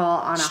your interval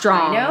on a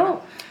high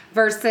note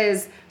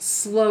versus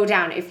slow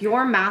down. If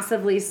you're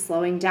massively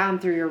slowing down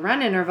through your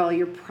run interval,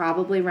 you're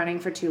probably running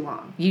for too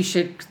long. You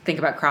should think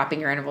about cropping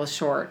your intervals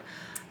short.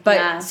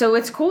 But so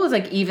it's cool is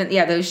like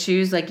those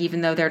shoes, like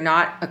even though they're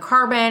not a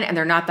carbon and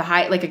they're not the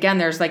high, like again,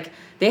 there's like,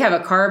 they have a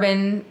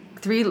carbon,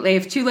 they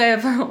have two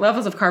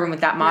levels of carbon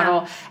with that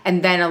model,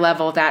 and then a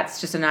level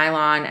that's just a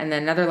nylon, and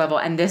then another level.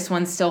 And this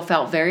one still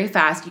felt very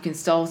fast. You can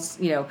still,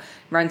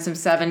 run some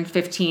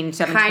 7:15,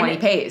 7:20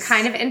 pace.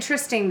 Kind of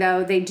interesting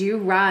though, they do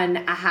run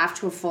a half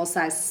to a full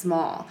size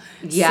small.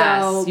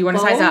 Yes, so you want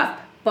to size up.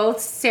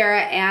 Both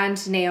Sarah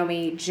and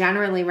Naomi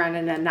generally run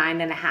in a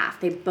 9.5.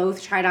 They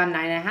both tried on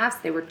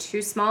 9.5s. They were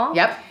too small.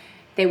 Yep.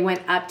 They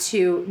went up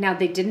to, now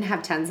they didn't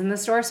have 10s in the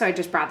store, so I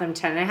just brought them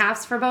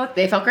 10.5s for both.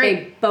 They felt great.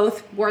 They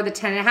both wore the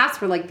 10.5s.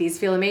 We're like, these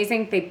feel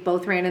amazing. They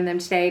both ran in them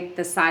today.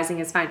 The sizing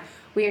is fine.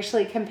 We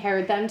actually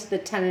compared them to the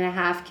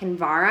 10.5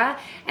 Kinvara,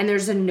 and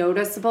there's a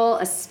noticeable,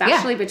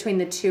 especially between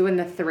the 2 and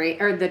the 3,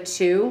 or the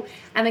 2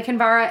 and the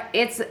Kinvara,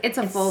 it's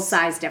a full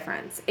size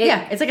difference.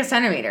 It's like a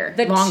centimeter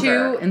the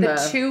longer.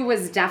 The 2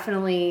 was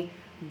definitely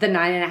the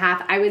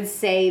 9.5. I would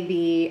say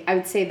the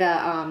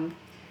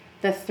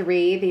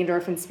 3, the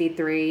Endorphin Speed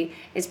 3,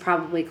 is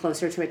probably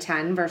closer to a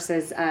 10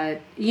 versus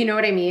you know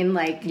what I mean?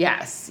 Like,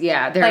 yes,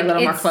 yeah, they're like a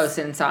little more close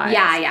in size.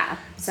 Yeah.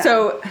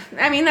 So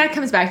I mean, that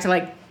comes back to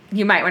like,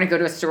 you might want to go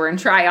to a store and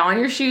try on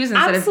your shoes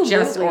instead of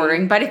just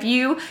ordering. But if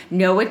you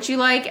know what you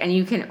like and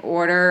you can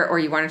order, or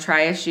you want to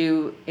try a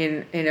shoe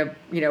in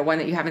a one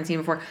that you haven't seen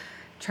before,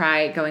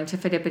 try going to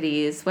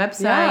Fidippity's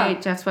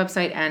website, Jeff's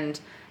website,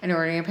 and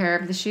ordering a pair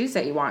of the shoes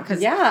that you want.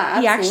 Because he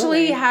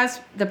actually has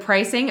the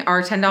pricing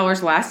are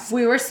 $10 less.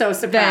 We were so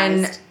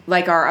surprised. Than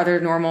like our other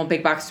normal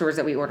big box stores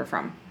that we order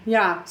from.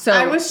 Yeah. So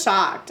I was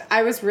shocked.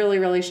 I was really,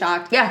 really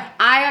shocked. Yeah.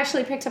 I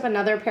actually picked up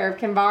another pair of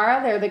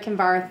Kinvara. They're the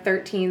Kinvara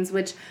 13s,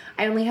 which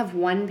I only have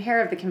one pair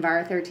of the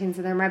Kinvara 13s,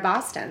 and they're my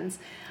Bostons.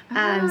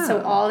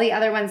 So all the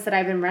other ones that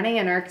I've been running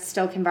in are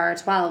still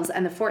Kinvara 12s,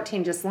 and the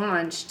 14 just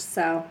launched,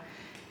 so...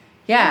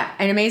 Yeah,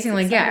 and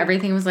amazingly,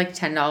 everything was like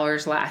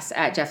 $10 less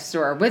at Jeff's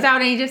store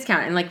without any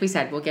discount. And like we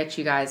said, we'll get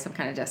you guys some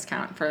kind of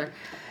discount for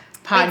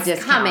pod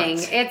discount.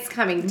 It's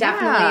coming.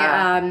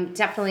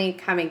 Definitely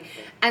coming.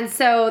 And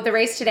so the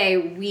race today,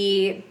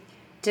 we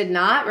did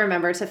not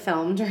remember to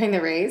film during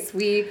the race.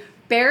 We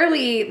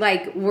barely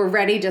were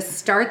ready to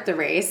start the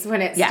race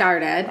when it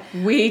started.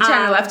 We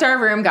left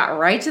our room, got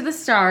right to the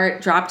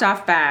start, dropped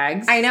off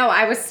bags. I know.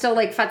 I was still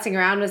futzing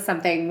around with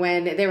something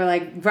when they were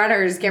like,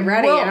 runners, get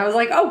ready. And I was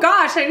like, oh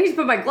gosh, I need to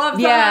put my gloves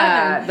on.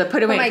 Yeah,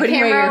 putting away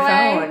your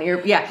phone.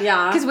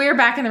 Because we were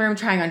back in the room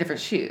trying on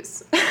different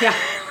shoes. Yeah.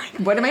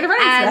 What am I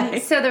running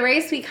today? So the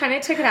race, we kind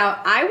of took it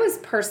out. I was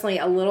personally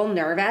a little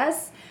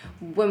nervous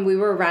when we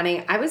were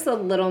running. I was a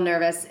little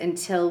nervous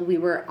until we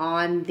were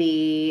on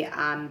the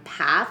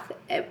path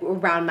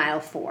around mile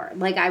 4.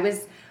 I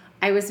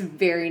was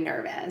very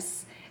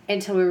nervous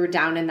until we were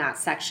down in that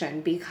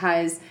section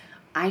because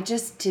I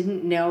just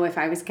didn't know if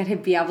I was going to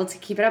be able to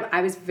keep it up.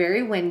 I was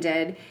very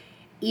winded,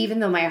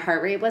 even though my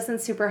heart rate wasn't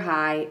super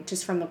high,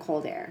 just from the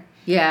cold air.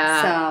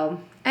 Yeah.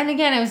 So, and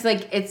again, it was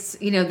it's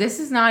this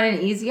is not an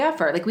easy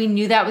effort. We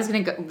knew that was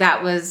going to go.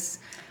 That was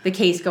the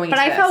case going. But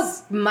I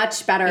felt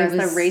much better as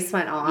the race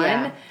went on.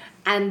 Yeah.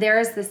 And there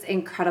is this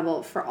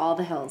incredible, for all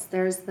the hills,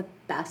 there's the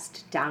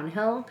best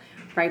downhill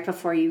right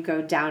before you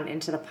go down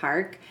into the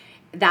park.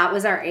 That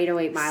was our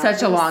 808 mile.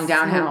 Such a long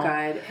downhill. So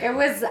good. It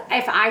was,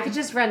 if I could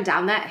just run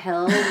down that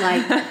hill,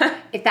 like,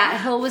 if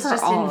that hill was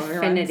just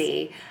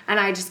infinity and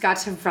I just got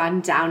to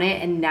run down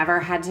it and never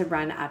had to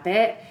run up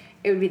it,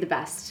 it would be the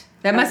best.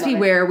 That must be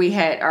where we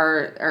hit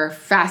our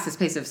fastest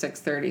pace of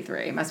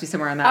 6:33. It must be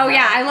somewhere on that. Oh,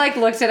 yeah. I, like,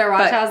 looked at our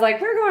watch. I was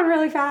like, we're going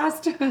really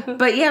fast.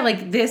 But, yeah,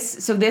 like,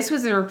 this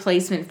was a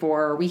replacement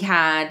for, we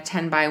had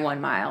 10 by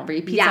 1 mile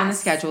repeats on the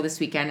schedule this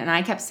weekend. And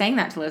I kept saying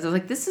that to Liz. I was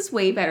like, this is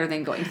way better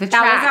than going to the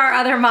track. That was our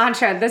other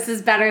mantra. This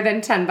is better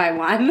than 10 by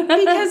 1.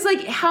 Because,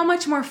 like, how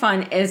much more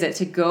fun is it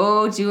to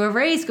go do a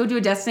race, go do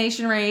a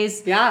destination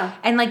race? Yeah.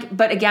 And, like,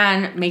 but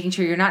again, making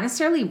sure you're not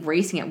necessarily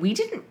racing it. We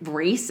didn't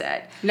race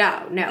it.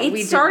 No.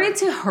 It started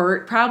to hurt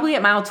probably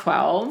at mile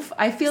 12,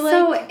 I feel like.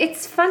 So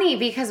it's funny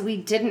because we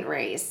didn't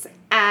race.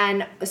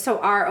 And so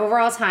our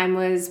overall time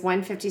was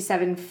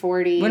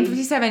 1:57:40.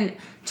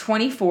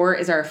 1:57:24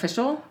 is our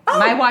official. Oh.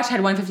 My watch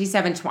had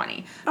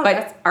 1:57:20.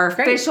 But our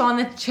official on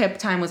the chip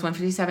time was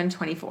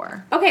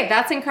 1:57:24. Okay,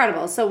 that's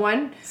incredible. So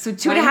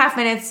 2.5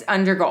 minutes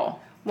under goal.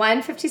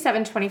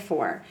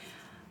 1:57:24.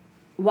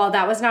 While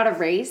that was not a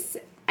race,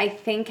 I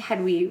think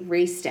had we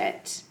raced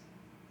it,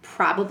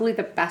 probably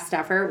the best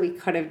effort we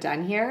could have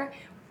done here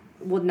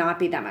would not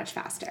be that much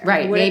faster.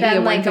 Right. Maybe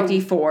a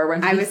 1:54,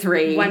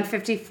 1:53.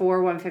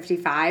 1:54,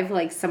 1:55,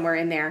 like somewhere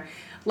in there.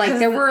 Like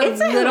there were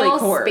little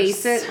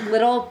spaces,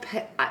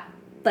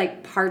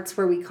 like parts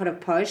where we could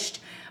have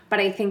pushed, but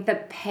I think the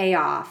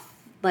payoff,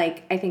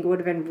 like I think it would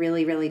have been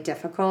really, really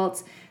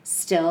difficult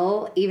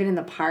still, even in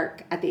the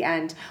park at the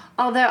end.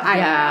 Although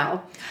I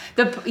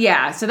don't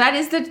know. So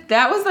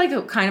that was like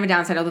a kind of a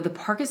downside, although the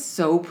park is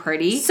so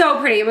pretty.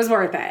 So pretty. It was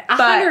worth it.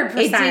 100%.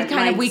 It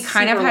did we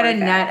kind of had a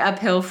net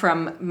uphill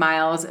from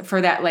miles for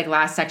that like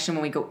last section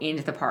when we go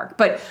into the park.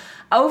 But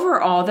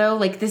overall though,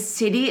 like the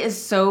city is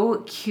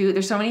so cute.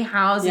 There's so many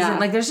houses and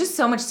like there's just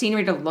so much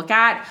scenery to look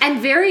at. And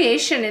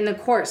variation in the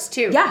course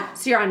too. Yeah.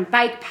 So you're on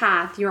bike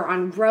path, you're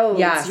on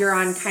roads, you're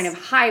on kind of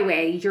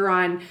highway, you're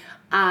on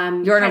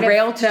you're on a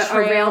rail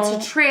to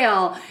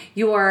trail.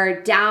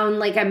 You're down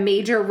like a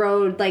major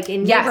road, like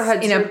in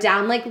neighborhoods. You're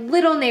down like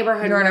little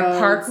neighborhood roads. You're on a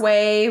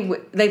parkway,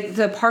 like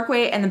the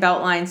parkway and the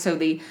Beltline. So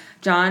the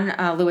John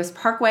Lewis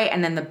Parkway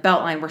and then the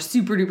Beltline were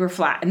super duper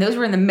flat, and those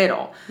were in the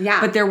middle.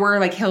 Yeah. But there were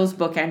like hills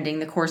bookending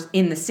the course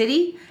in the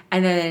city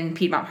and then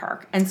Piedmont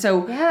Park, and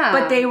so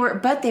but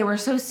they were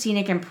so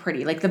scenic and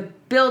pretty, like the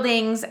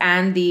buildings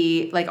and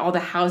the like all the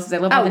houses. I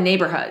love all the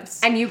neighborhoods.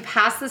 And you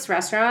pass this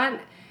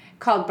restaurant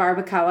called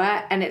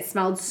Barbacoa, and it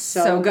smelled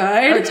so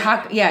good. Or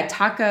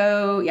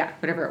taco,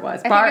 whatever it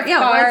was.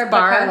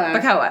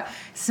 Barbacoa.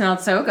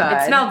 Smelled so good.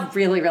 It smelled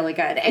really, really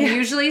good. And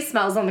usually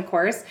smells on the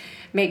course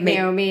make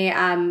Naomi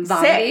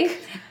vomity. Sick.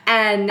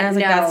 And I was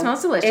like, that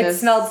smells delicious. It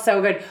smelled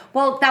so good.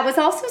 Well, that was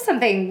also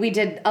something we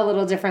did a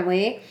little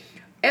differently.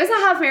 It was a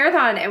half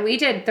marathon, and we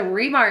did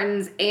 3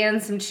 Martins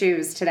and some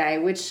chews today,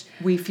 which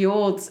we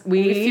fueled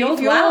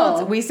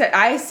well.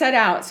 I set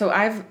out, so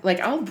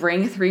I'll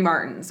bring 3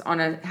 Martins on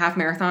a half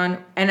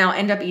marathon, and I'll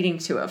end up eating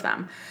 2 of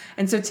them.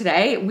 And so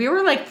today we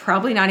were like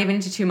probably not even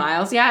into 2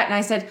 miles yet, and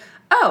I said,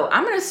 "Oh,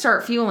 I'm going to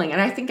start fueling." And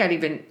I think I'd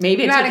even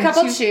maybe had a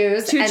couple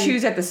chews, 2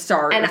 chews at the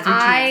start, and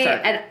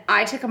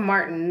I took a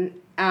Martin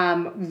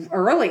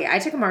early. I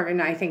took a Martin,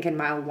 I think, in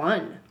mile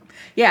 1.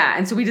 Yeah,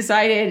 and so we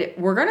decided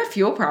we're going to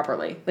fuel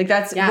properly. Like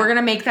we're going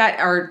to make that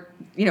our,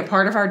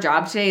 part of our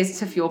job today is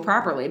to fuel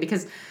properly,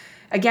 because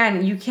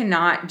again, you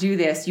cannot do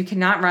this. You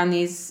cannot run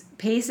these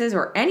paces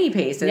or any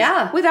paces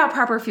without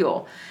proper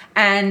fuel.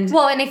 And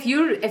if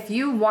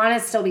you want to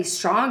still be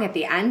strong at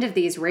the end of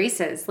these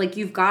races, like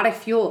you've got to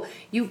fuel.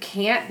 You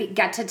can't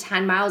get to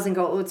 10 miles and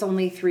go, "Oh, it's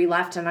only 3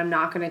 left and I'm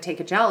not going to take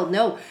a gel."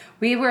 No,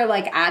 we were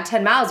like at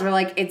 10 miles. We're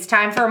like, it's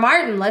time for a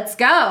Martin. Let's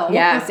go.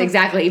 Yes,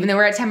 exactly. Even though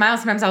we're at 10 miles,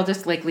 sometimes I'll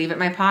just like leave it in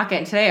my pocket.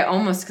 And today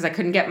because I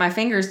couldn't get my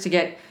fingers to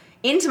get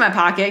into my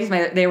pocket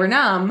because they were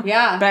numb.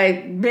 Yeah. But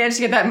I managed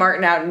to get that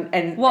Martin out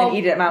and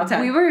eat it at mile 10.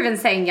 We were even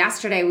saying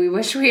yesterday we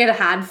wish we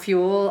had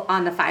fuel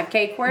on the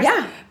 5K course.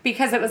 Yeah.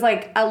 Because it was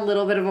like a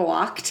little bit of a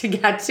walk to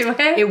get to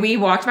it. We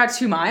walked about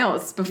 2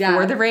 miles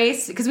before the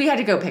race because we had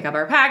to go pick up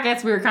our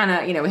packets. We were kind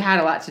of, we had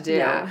a lot to do.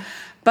 Yeah.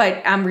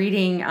 But I'm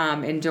reading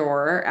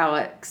Endure,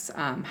 Alex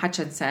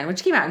Hutchinson,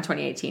 which came out in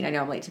 2018. I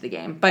know I'm late to the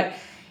game. But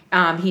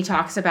he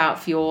talks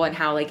about fuel and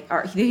how like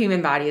the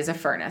human body is a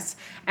furnace,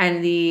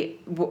 and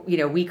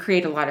we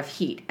create a lot of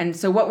heat. And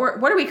so what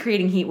are we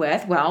creating heat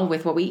with? Well,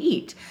 with what we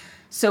eat.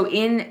 So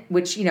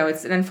which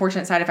it's an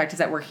unfortunate side effect is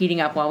that we're heating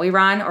up while we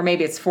run, or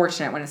maybe it's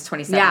fortunate when it's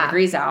 27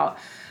 degrees out.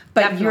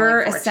 But definitely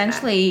you're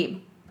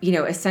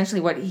fortunate. Essentially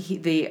what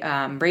the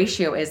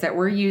ratio is that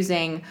we're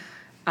using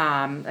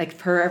like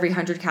per every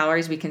 100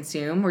 calories we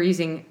consume, we're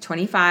using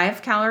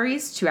 25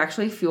 calories to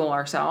actually fuel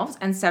ourselves,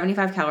 and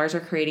 75 calories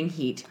are creating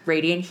heat,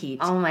 radiant heat.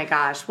 Oh my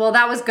gosh. Well,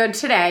 that was good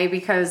today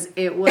because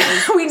it was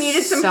we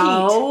needed some so heat.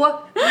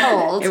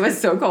 Cold. It was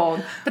so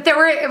cold. But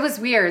it was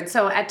weird.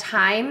 So at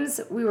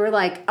times we were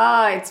like,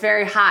 oh, it's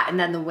very hot. And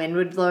then the wind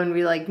would blow and we'd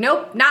be like,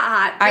 nope, not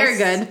hot. Very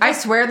good. I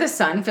swear the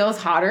sun feels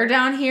hotter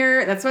down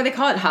here. That's why they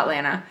call it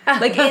Hotlanta.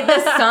 Like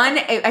the sun,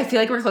 I feel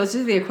like we're closer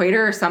to the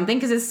equator or something,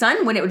 because the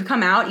sun, when it would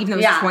come out, even though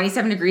it was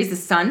 27 degrees, the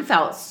sun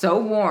felt so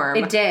warm.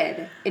 It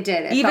did. It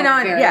even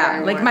on very,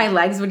 very like warm. my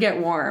legs would get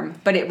warm,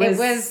 but it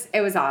was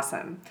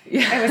awesome.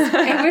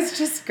 Yeah. It was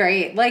just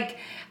great. Like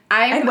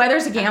and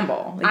weather's a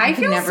gamble. Like, I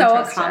feel so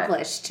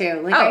accomplished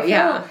too. Like I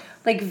feel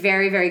like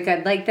very, very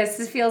good. Like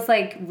this feels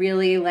like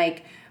really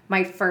like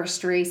my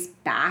first race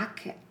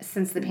back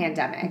since the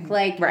pandemic.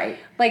 Like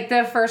like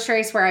the first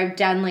race where I've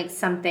done like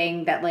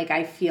something that like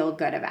I feel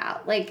good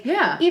about. Like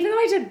even though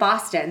I did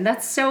Boston,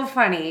 that's so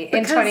funny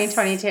in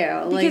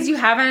 2022. Because you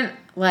haven't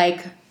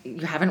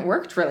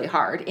worked really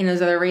hard in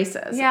those other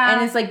races. Yeah.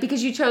 And it's like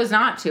because you chose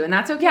not to, and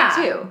that's okay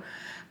too.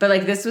 But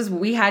like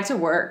we had to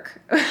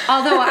work.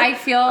 Although I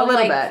feel a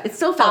little like bit. It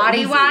still felt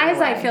body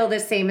wise, I feel the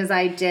same as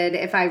I did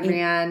if I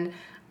ran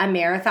a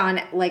marathon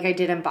like I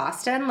did in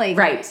Boston. Like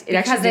it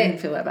actually didn't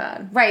feel that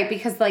bad. Right,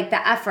 because like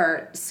the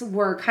efforts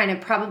were kind of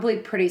probably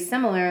pretty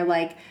similar.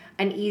 Like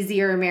an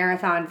easier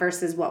marathon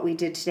versus what we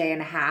did today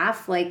and a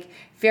half. Like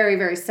very,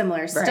 very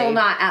similar. Still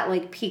not at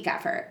like peak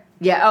effort.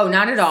 Yeah. Oh,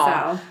 not at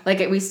all. So. Like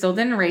we still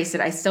didn't race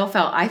it. I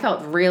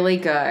felt really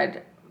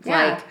good.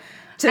 Yeah. Like.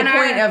 To the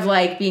point of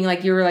like being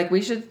like you were like we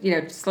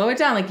should slow it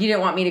down, like you didn't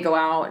want me to go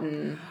out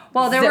and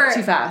zip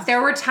too fast. There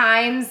were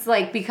times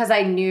like because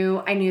I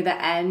knew the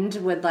end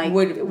would like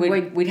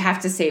we'd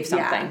have to save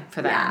something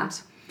for the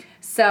end.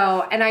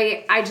 So and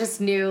I just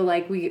knew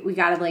like we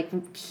gotta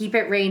like keep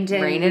it reined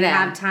in. We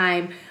have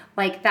time.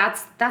 Like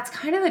that's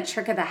kind of the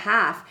trick of the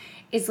half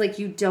is like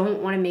you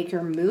don't want to make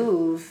your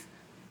move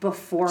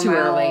before too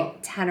mile early.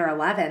 10 or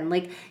 11.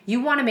 Like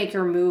you want to make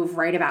your move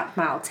right about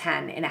mile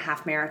 10 in a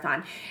half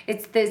marathon.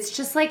 It's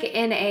just like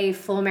in a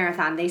full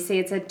marathon. They say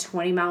it's a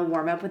 20-mile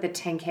warm-up with a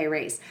 10K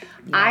race.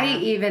 Yeah. I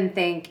even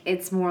think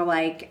it's more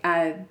like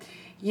a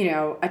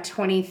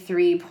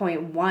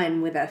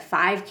 23.1 with a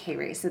 5K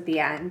race at the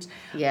end.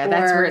 Yeah,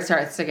 that's where it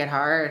starts to get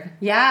hard.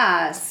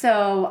 Yeah.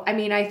 So, I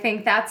mean, I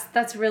think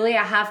that's really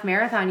a half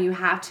marathon. You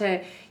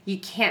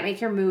can't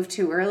make your move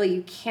too early.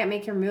 You can't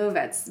make your move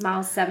at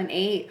mile 7,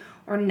 8,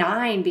 or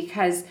 9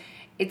 because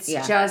it's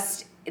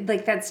just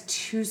like that's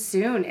too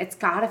soon. It's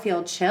got to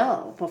feel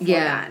chill before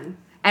then.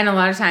 And a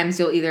lot of times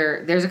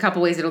there's a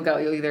couple ways it'll go.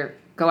 You'll either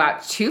go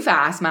out too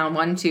fast, mile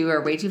 1, 2,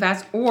 or way too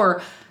fast,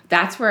 or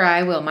that's where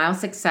I will, mile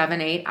 6,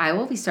 7, 8, I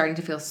will be starting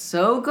to feel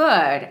so good.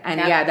 And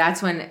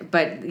that's when,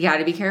 but you got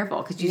to be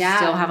careful because you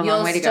still have a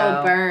long way to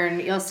go.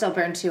 You'll still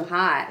burn too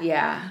hot.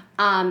 Yeah.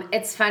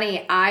 It's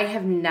funny. I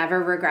have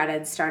never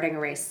regretted starting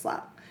a race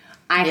slow.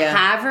 I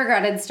have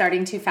regretted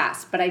starting too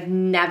fast, but I've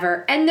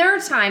never, and there are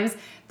times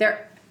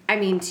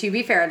to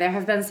be fair, there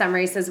have been some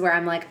races where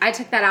I'm like, I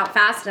took that out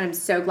fast and I'm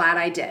so glad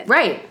I did.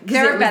 Right.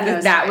 There have been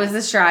those that was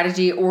the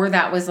strategy, or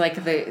that was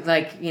like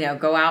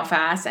go out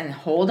fast and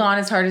hold on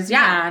as hard as you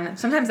can.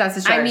 Sometimes that's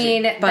the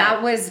strategy.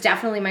 That was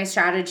definitely my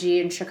strategy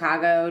in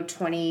Chicago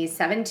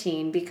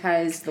 2017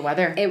 because the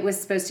weather. It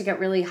was supposed to get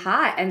really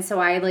hot. And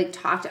so I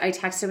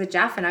texted with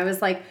Jeff and I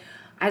was like,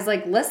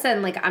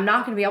 listen, like I'm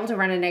not going to be able to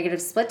run a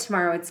negative split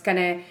tomorrow. It's going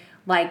to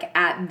like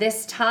at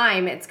this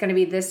time, it's going to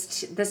be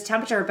this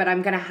temperature, but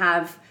I'm going to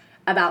have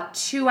about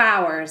 2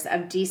 hours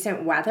of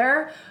decent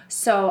weather.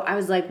 So I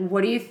was like,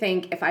 what do you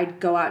think if I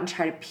go out and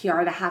try to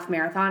PR the half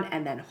marathon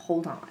and then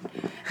hold on?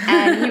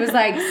 And he was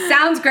like,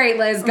 sounds great,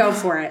 Liz, go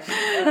for it.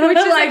 Which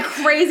is like a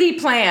crazy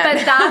plan.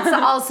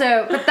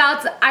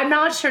 I'm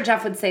not sure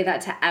Jeff would say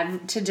that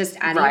to just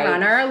any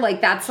runner.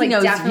 Like that's like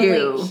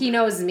definitely, he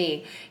knows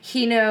me.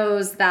 He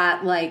knows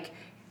that my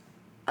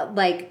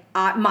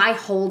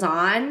hold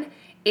on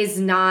is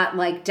not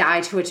like die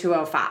to a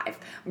 205.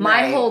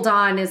 My hold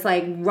on is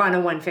like run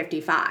a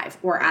 155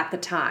 or at the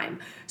time.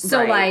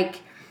 So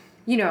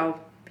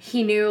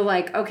he knew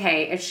like,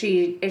 okay, if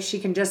she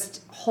can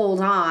just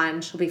hold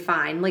on, she'll be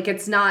fine. Like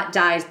it's not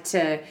die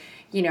to,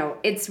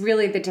 it's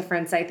really the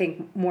difference I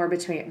think more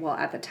between, well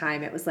at the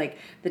time it was like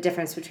the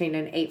difference between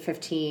an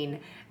 8:15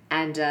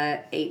 and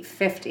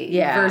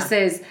 8:50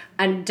 versus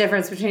a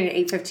difference between an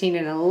 8:15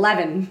 and an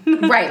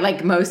 11. Right,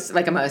 like most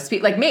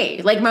people, like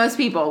me, like most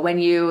people, when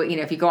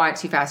if you go out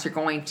too fast, you're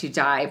going to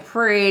die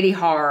pretty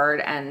hard,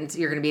 and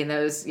you're going to be in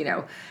those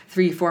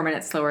 3-4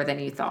 minutes slower than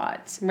you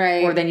thought,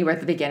 right, or than you were at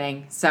the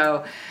beginning.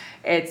 So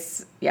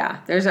it's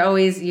there's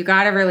always, you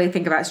got to really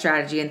think about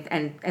strategy,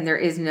 and there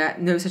is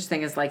no such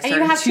thing as like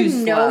starting too slow. And you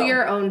have to know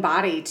your own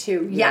body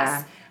too.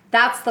 Yes.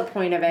 That's the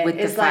point of it.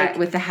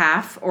 With the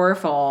half or a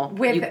full,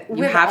 you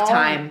have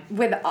time. Even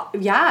with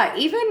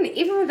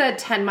a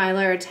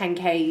 10-miler or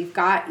 10K, you've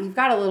got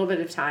a little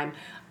bit of time.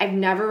 I've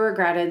never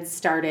regretted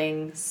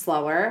starting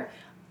slower.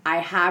 I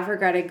have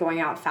regretted going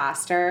out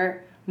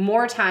faster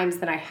more times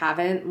than I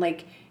haven't.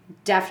 Like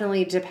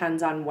definitely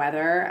depends on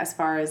weather as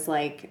far as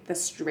like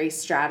the race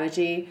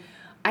strategy.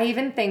 I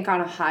even think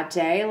on a hot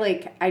day,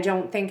 like I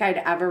don't think I'd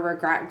ever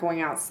regret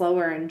going out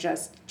slower and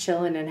just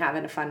chilling and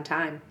having a fun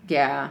time.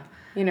 Yeah.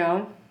 You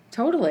know?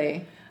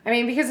 Totally. I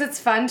mean, because it's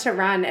fun to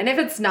run. And if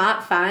it's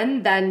not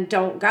fun, then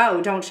don't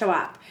go. Don't show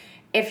up.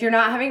 If you're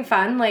not having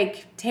fun,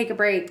 like, take a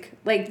break.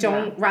 Like,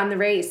 don't run the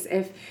race.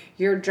 If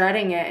you're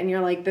dreading it and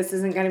you're like, this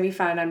isn't going to be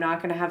fun, I'm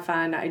not going to have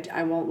fun,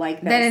 I won't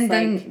like this.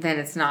 Then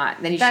it's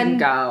not. Then you shouldn't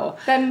go.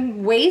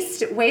 Then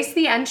waste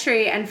the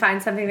entry and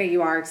find something that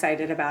you are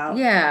excited about.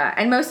 Yeah.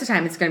 And most of the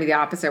time, it's going to be the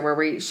opposite, where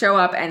we show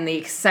up and the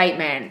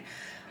excitement...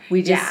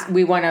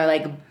 We want to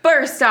like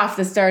burst off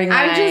the starting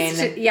line.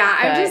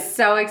 I'm just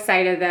so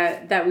excited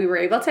that we were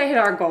able to hit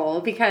our goal,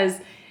 because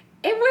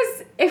it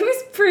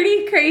was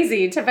pretty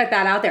crazy to put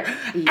that out there.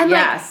 And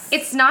yes.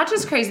 Like, it's not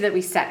just crazy that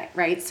we set it,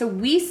 right? So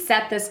we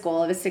set this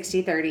goal of a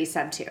 60-30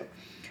 sub 2.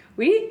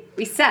 We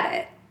set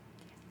it.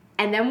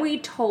 And then we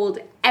told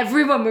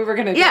everyone we were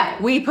going to do it.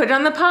 Yeah, we put it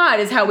on the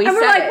pod is how we said it.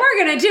 And we're like, we're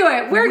going to do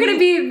it. We're going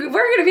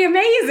to be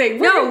amazing.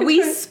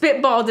 We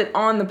spitballed it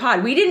on the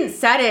pod. We didn't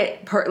set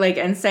it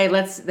and say,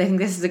 I think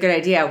this is a good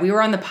idea. We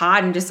were on the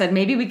pod and just said,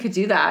 maybe we could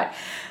do that.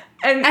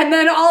 And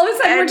then all of a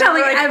sudden we're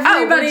telling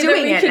everybody that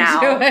we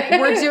can do it.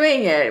 We're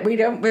doing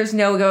it. There's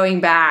no going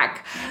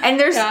back. And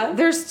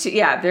there's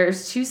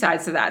two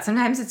sides to that.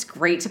 Sometimes it's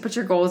great to put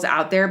your goals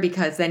out there,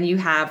 because then you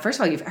have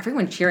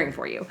everyone cheering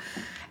for you.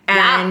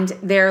 And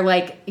they're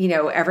like,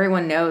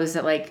 everyone knows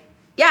that like,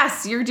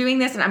 yes, you're doing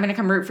this and I'm going to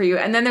come root for you.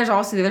 And then there's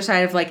also the other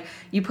side of like,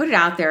 you put it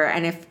out there,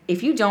 and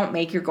if you don't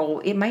make your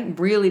goal, it might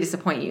really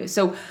disappoint you.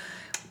 So,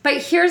 but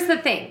here's the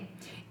thing.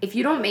 If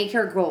you don't make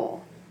your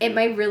goal, it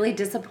might really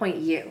disappoint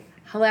you.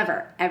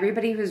 However,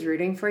 everybody who's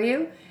rooting for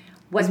you,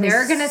 what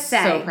they're going to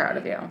say. So proud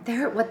of you.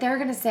 What they're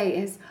going to say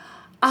is,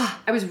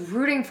 I was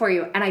rooting for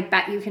you and I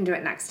bet you can do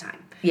it next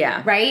time.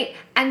 Yeah. Right?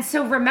 And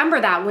so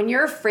remember that when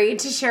you're afraid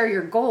to share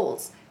your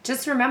goals,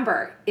 just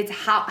remember, it's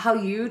how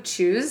you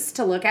choose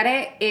to look at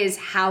it is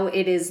how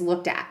it is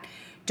looked at.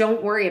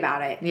 Don't worry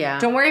about it. Yeah.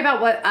 Don't worry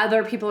about what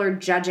other people are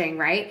judging,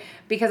 right?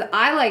 Because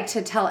I like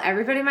to tell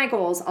everybody my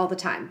goals all the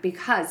time,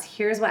 because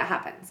here's what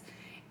happens.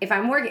 If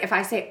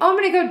I say, I'm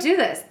going to go do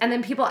this, and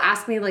then people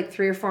ask me like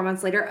 3 or 4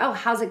 months later,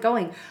 how's it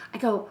going? I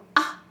go,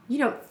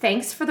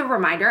 thanks for the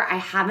reminder. I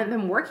haven't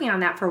been working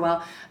on that for a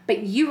while,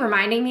 but you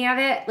reminding me of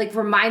it, like,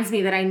 reminds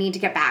me that I need to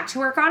get back to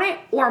work on it.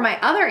 Or my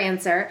other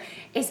answer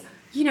is,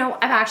 I've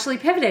actually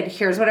pivoted.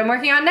 Here's what I'm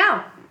working on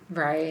now.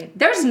 Right.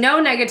 There's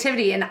no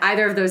negativity in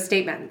either of those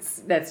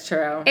statements. That's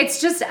true. It's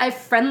just a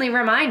friendly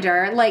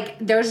reminder. Like,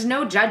 there's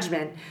no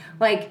judgment.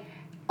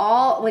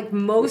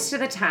 Most of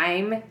the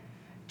time,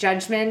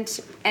 judgment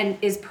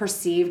is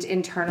perceived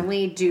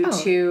internally due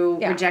to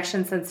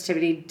rejection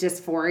sensitivity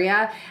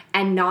dysphoria,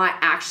 and not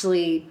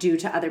actually due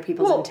to other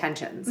people's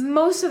intentions.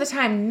 Most of the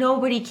time,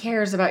 nobody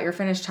cares about your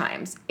finish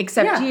times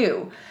except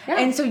you. Yeah.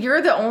 And so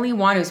you're the only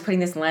one who's putting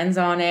this lens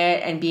on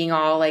it and being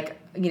all like,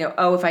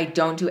 if I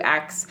don't do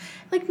X,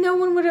 like no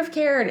one would have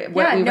cared.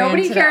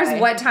 Nobody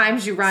cares what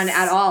times you run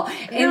at all,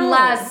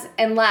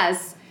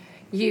 unless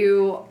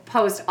you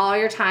post all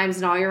your times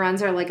and all your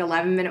runs are like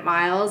 11-minute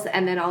miles,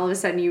 and then all of a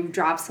sudden you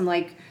drop some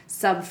like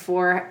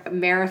sub-4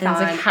 marathon.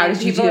 And it's like, how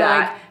did you do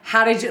that? Like,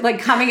 how did you, like,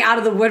 coming out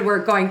of the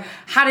woodwork going,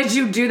 how did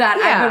you do that?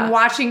 Yeah. I've been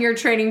watching your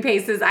training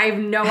paces. I have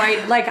no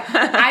idea. Like,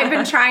 I've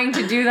been trying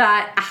to do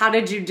that. How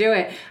did you do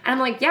it? And I'm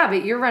like, yeah,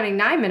 but you're running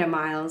 9-minute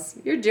miles.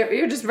 You're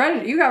just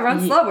running. You got to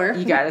run slower.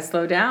 You got to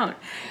slow down.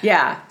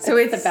 Yeah. So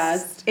it's the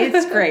best.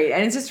 It's great.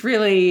 And it's just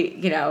really,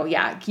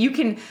 you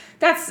can,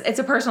 it's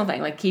a personal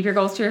thing. Like, keep your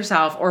goals to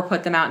yourself or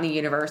put them out in the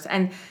universe.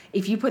 And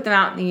if you put them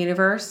out in the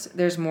universe,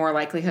 there's more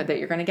likelihood that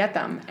you're going to get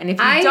them. And if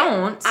you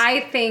don't,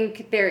 I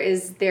think there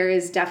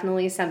is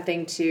definitely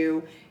something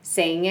to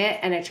saying it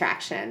and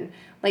attraction.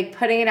 Like,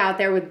 putting it out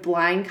there with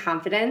blind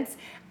confidence,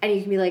 and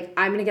you can be like,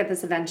 I'm going to get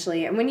this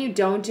eventually. And when you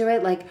don't do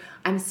it, like,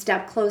 I'm a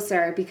step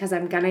closer because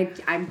I'm going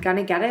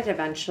to get it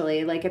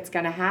eventually. Like, it's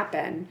going to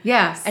happen.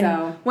 Yeah. So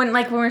and when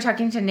we were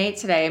talking to Nate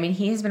today, I mean,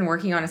 he's been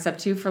working on a sub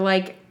 2 for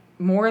like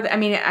more than, I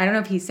mean, I don't know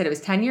if he said it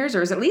was 10 years or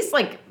it was at least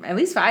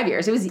 5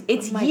 years.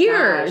 It's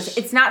years. Gosh.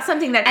 It's not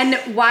something that.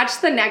 And watch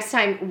the next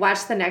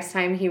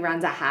time he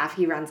runs a half,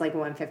 he runs like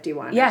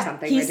 151 or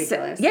something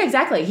ridiculous. Yeah,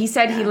 exactly. He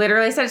said, he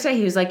literally said it today.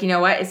 He was like, you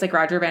know what? It's like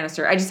Roger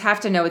Bannister. I just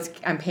have to know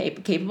I'm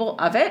capable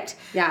of it.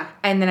 Yeah.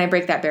 And then I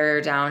break that barrier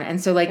down. And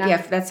so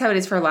that's how it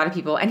is for a lot of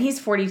people. And he's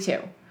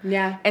 42.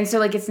 Yeah. And so,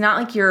 like, it's not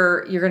like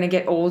you're going to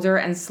get older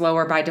and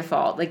slower by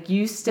default. Like,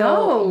 you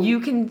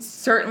can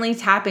certainly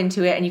tap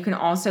into it, and you can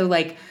also,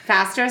 like...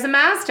 Faster as a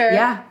master.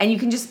 Yeah. And you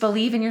can just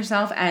believe in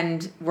yourself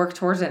and work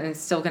towards it, and it's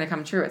still going to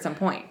come true at some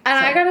point. And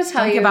so I got to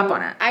tell you... Don't give up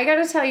on it. I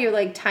got to tell you,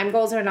 like, time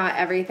goals are not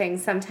everything.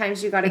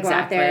 Sometimes you got to go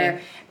out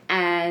there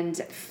and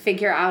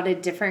figure out a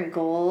different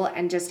goal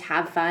and just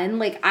have fun.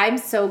 Like, I'm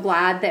so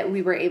glad that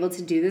we were able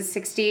to do this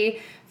 60-30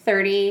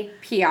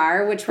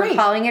 PR, which we're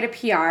calling it a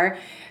PR,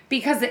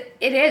 because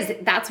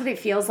that's what it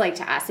feels like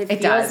to us. It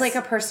feels like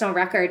a personal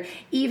record,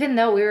 even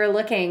though we were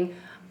looking,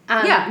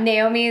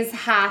 Naomi's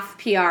half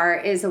PR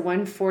is a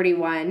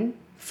 141.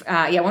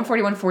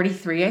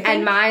 141.43, I think.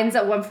 And mine's a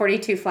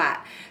 142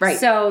 flat. Right.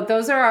 So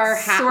those are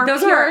our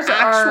those are our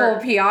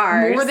actual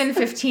PRs. More than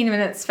 15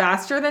 minutes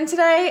faster than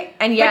today,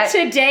 and yet but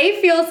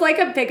today feels like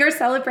a bigger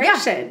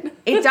celebration.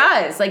 Yeah, it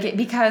does.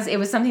 Because it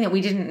was something that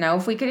we didn't know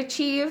if we could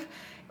achieve.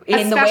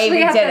 In the way we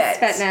did it.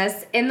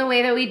 Fitness, in the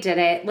way that we did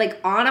it,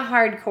 on a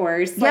hard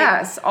course.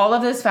 Yes, all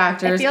of those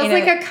factors. It feels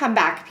like a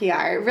comeback PR.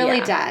 It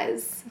really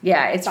does.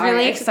 Yeah, it's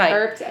really exciting.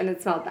 I just burped and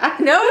it smelled bad.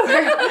 No,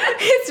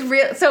 it's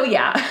real. So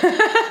yeah,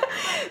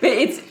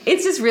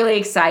 it's just really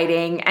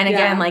exciting. And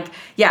again,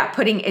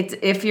 putting it,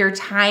 if your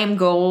time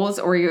goals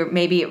or your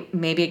maybe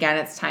again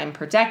it's time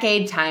per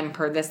decade, time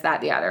per this,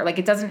 that, the other.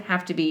 It doesn't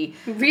have to be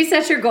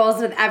reset your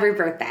goals with every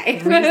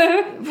birthday,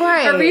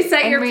 right? Or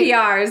reset your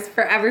PRs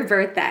for every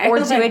birthday, or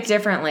do it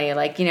differently.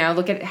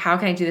 Look at how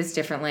can I do this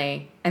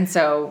differently. And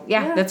so,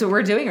 that's what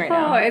we're doing right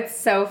now. Oh, it's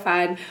so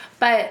fun.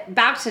 But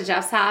back to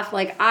Jeff's half,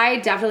 I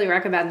definitely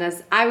recommend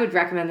this. I would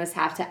recommend this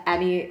half to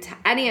any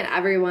and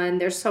everyone.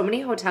 There's so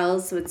many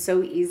hotels, so it's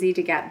so easy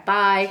to get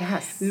by.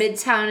 Yes.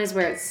 Midtown is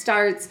where it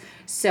starts,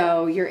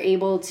 so you're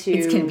able to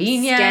it's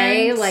convenient.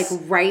 Stay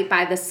right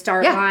by the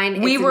start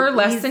line. We were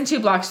less than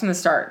 2 blocks from the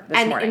start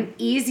this morning. And an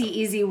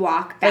easy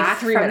walk back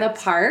from the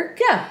park.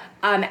 Yeah.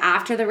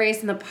 After the race,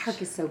 and the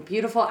park is so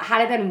beautiful.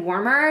 Had it been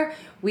warmer,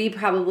 we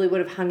probably would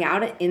have hung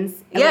out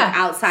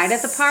outside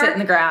at the park. Sit in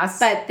the grass.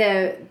 But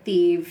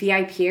the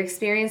VIP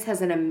experience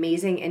has an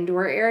amazing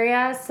indoor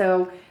area,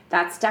 so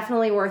that's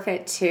definitely worth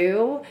it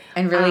too.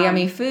 And really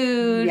yummy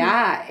food.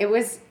 Yeah, it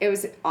was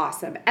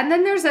awesome. And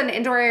then there's an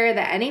indoor area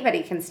that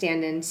anybody can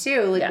stand in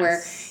too,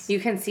 where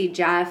you can see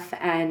Jeff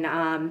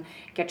and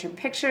get your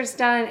pictures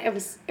done. It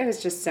was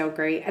just so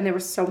great, and there were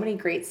so many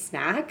great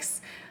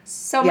snacks.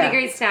 So many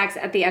great snacks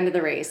at the end of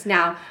the race.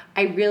 Now,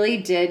 I really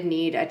did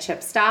need a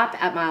chip stop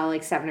at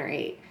mile 7 or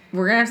 8.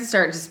 We're going to have to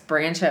start just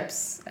brand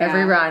chips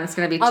every run. It's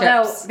going to be chips.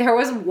 Although there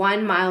was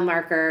 1 mile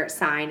marker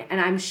sign, and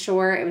I'm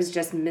sure it was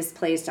just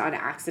misplaced on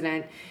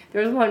accident.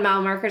 There was 1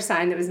 mile marker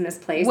sign that was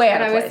misplaced. Way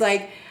out of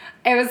place.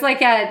 It was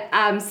at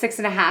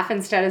 6.5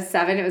 instead of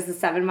 7. It was the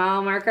 7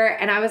 mile marker,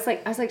 and I was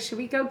like, should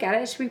we go get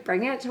it? Should we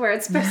bring it to where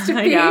it's supposed to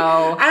be? I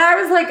know. And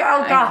I was like,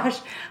 oh gosh,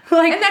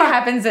 and that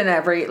happens in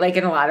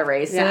in a lot of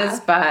races. Yeah.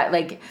 But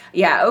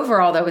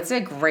overall though, it's a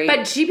great. But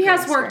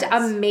GPS worked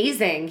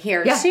amazing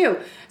here too.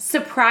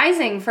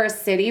 Surprising for a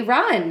city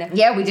run.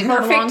 Yeah, we didn't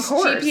have a long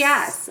course.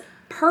 GPS.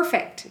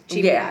 Perfect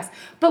GPS. Yeah.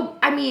 But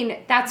I mean,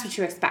 that's what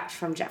you expect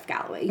from Jeff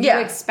Galloway. You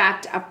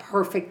expect a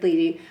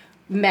perfectly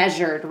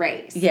measured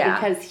race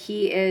because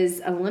he is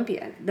an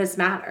Olympian. This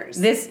matters.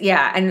 That's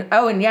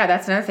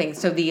another thing.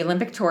 So the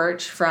Olympic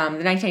torch from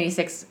the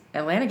 1986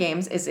 Atlanta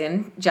Games is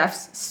in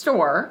Jeff's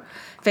store,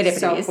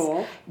 Fitippities. So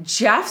cool.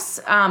 Jeff's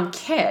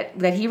kit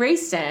that he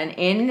raced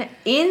in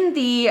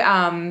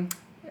the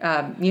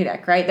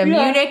Munich, right? The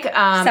Munich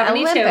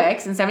 72.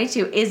 Olympics in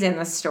 72 is in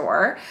the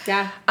store.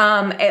 Yeah.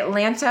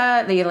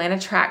 The Atlanta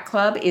Track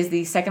Club is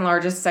the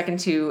second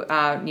to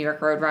New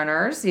York Road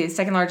Runners, the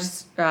second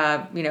largest,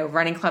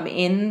 running club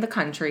in the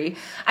country.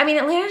 I mean,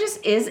 Atlanta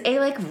just is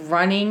a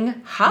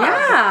running hub.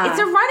 Yeah. It's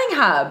a running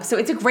hub. So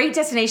it's a great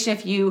destination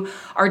if you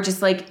are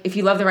just if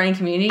you love the running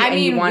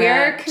community you want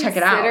to check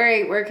it out.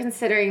 We're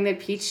considering the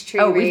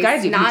Peachtree race. We've got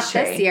to do not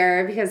Peachtree. This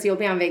year because you'll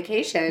be on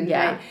vacation.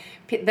 Yeah.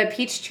 But the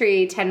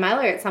Peachtree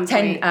 10-miler at some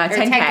point.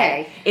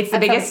 10K. It's the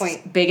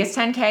biggest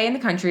 10K in the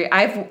country.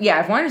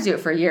 I've wanted to do it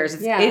for years.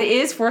 It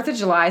is 4th of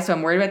July, so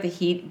I'm worried about the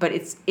heat, but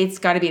it's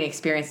got to be an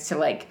experience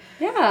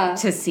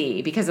to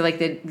see because of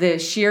the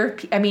sheer.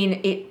 I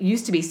mean, it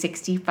used to be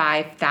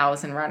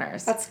 65,000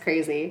 runners. That's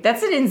crazy.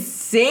 That's an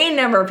insane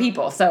number of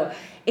people. So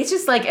it's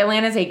just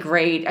Atlanta's a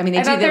great. I mean,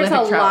 they do the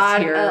Olympic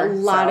trials here. A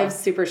lot of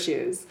super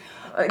shoes.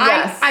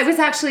 Yes. I was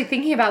actually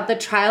thinking about the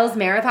Trials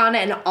Marathon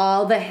and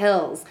all the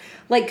hills.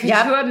 Could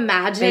you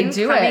imagine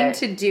coming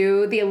to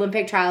do the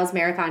Olympic Trials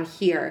Marathon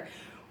here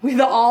with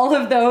all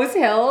of those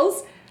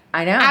hills?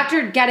 I know.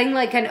 After getting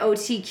an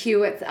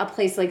OTQ at a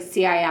place like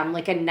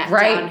CIM, a net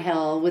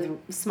downhill with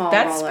small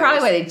rollers. That's probably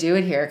why they do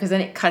it here because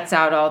then it cuts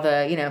out all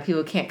the,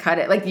 people who can't cut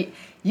it.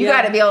 You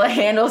got to be able to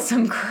handle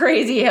some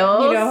crazy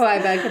hills. You know who I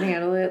bet can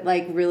handle it?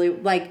 Really,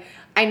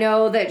 I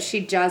know that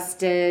she just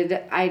did.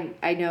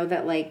 I know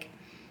that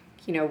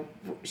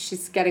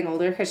she's getting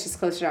older because she's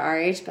closer to our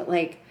age, but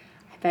I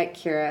bet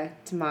Kira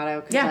Tomato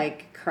could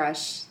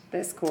crush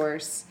this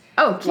course.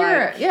 Oh,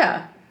 Kira,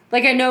 yeah.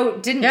 I know,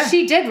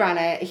 she did run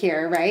it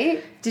here,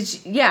 right? Did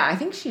she? Yeah, I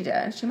think she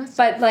did. She must.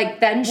 But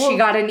then she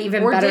got in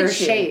even better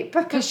shape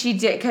because she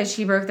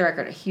broke the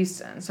record at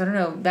Houston. So I don't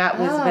know. That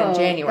was in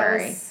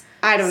January.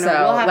 I don't know.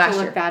 We'll have to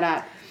look that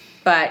up.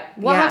 But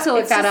we'll have to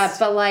look that up.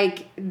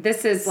 But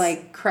this is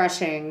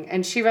crushing,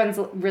 and she runs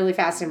really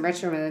fast in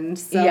Richmond.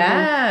 So.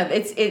 Yeah,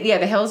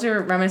 the hills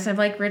are reminiscent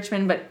of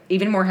Richmond, but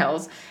even more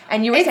hills.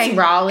 And you were saying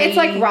Raleigh. It's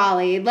like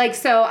Raleigh.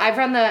 So I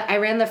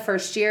ran the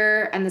first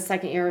year and the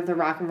second year of the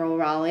Rock and Roll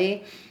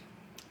Raleigh,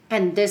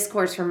 and this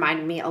course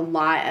reminded me a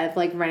lot of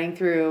running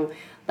through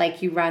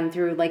you run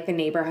through the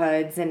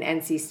neighborhoods in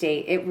NC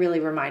State. It really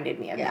reminded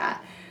me of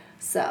that.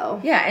 So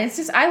yeah, and it's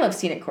just I love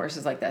scenic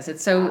courses like this.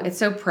 It's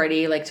so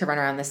pretty, like to run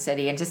around the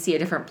city and to see a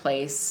different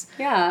place.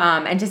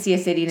 Yeah. And to see a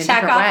city in a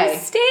different way.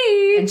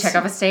 Check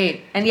off a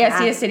state. And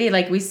see a city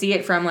like we see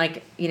it from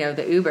like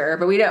the Uber,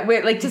 but we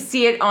like to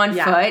see it on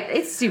foot.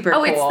 It's super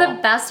cool. It's the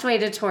best way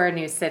to tour a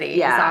new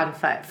city is on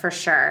foot for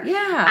sure.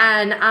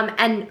 Yeah.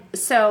 And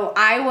so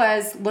I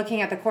was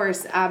looking at the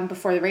course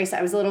before the race.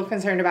 I was a little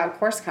concerned about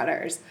course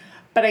cutters.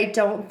 But I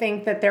don't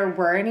think that there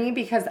were any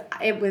because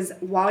it was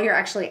while you're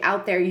actually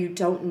out there, you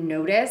don't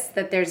notice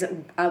that there's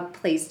a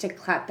place to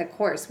cut the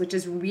course, which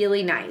is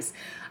really nice.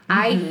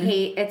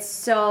 Mm-hmm. It's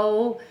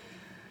so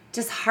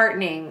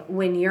disheartening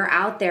when you're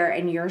out there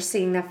and you're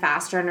seeing the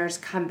fast runners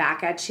come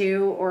back at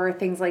you or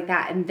things like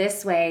that. And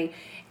this way,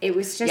 it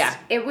was just,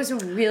 it was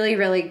really,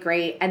 really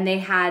great. And they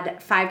had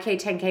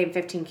 5K, 10K, and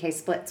 15K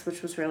splits,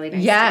 which was really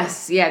nice.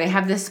 Yes. Too. Yeah. They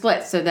have the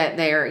splits so that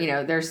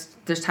they're, there's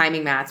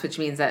timing mats, which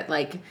means that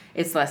like,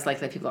 it's less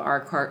likely that people are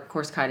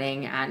course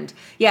cutting. And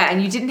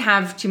and you didn't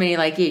have too many,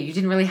 you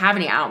didn't really have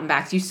any out and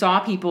backs. You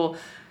saw people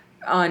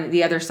on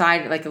the other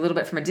side, like a little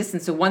bit from a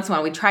distance. So once in a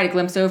while we try to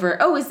glimpse over,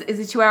 is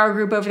a 2-hour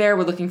group over there?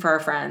 We're looking for our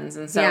friends.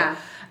 And so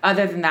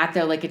other than that,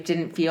 though, like it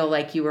didn't feel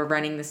like you were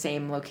running the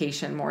same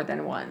location more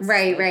than once.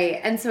 Right,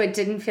 right. And so it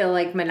didn't feel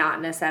like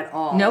monotonous at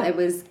all. Nope. It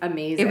was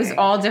amazing. It was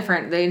all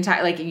different. The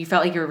entire, you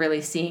felt like you were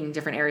really seeing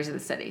different areas of the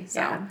city. So.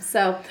 Yeah.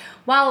 So,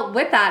 well,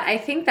 with that, I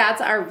think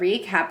that's our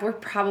recap. We're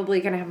probably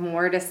going to have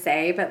more to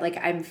say, but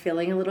I'm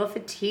feeling a little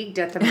fatigued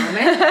at the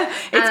moment.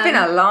 It's been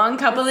a long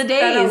couple of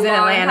days in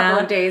Atlanta.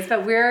 Couple of days,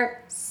 but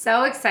we're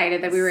so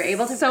excited that we were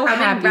able to come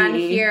and run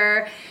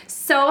here.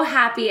 So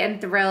happy and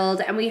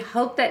thrilled, and we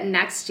hope that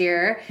next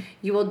year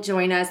you will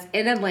join us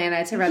in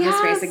Atlanta to run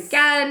this race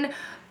again.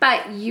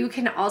 But you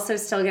can also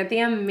still get the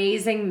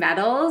amazing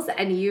medals,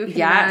 and you can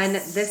run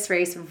this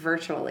race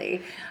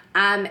virtually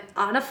on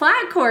a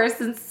flat course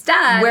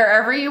instead.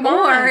 Wherever you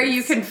want. Or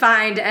you can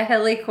find a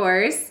hilly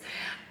course.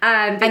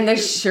 And the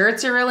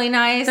shirts are really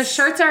nice. The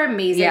shirts are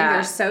amazing. Yeah.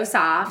 They're so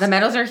soft. The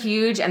medals are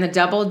huge, and the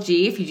double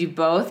G, if you do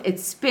both, it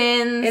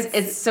spins.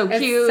 It's so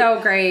cute. It's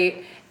so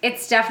great.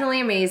 It's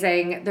definitely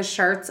amazing. The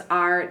shirts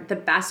are the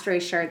best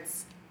race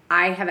shirts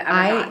I have ever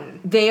gotten.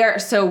 They are,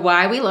 so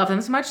why we love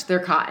them so much, they're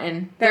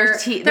cotton. They're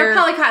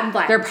poly cotton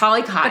blend. They're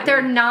poly cotton. But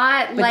they're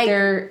not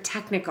they're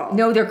technical.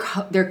 No, they're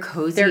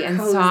cozy and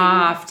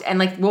soft. And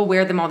we'll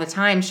wear them all the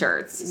time,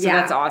 shirts. So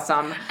that's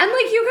awesome. And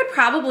you could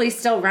probably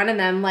still run in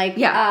them.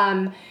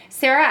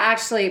 Sarah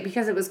actually,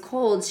 because it was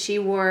cold, she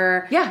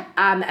wore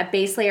a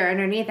base layer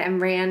underneath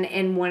and ran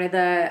in one of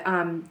the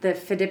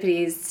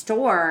Fidipides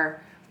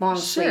store long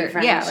sleeve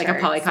running shirts. Like a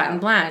poly cotton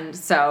blend.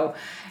 So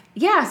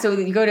so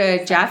you go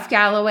to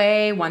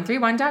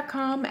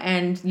jeffgalloway131.com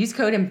and use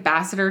code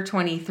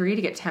ambassador23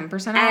 to get 10%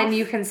 off. And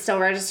you can still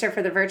register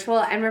for the virtual.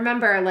 And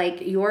remember,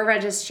 your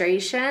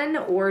registration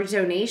or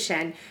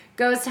donation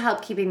goes to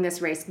help keeping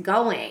this race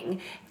going.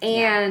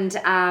 And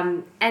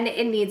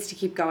it needs to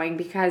keep going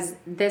because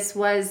this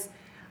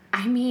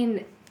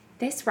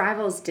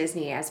rivals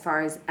Disney as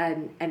far as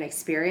an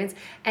experience.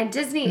 And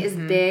Disney is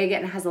big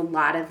and has a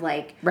lot of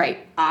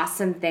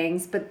awesome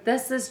things. But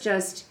this is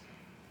just,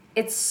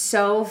 it's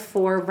so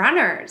for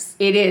runners.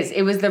 It is.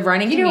 It was the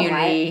running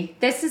community.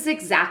 This is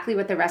exactly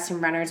what the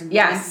Western runners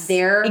want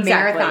their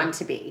marathon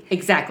to be.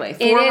 Exactly.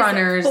 For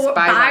runners,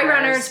 by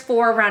runners.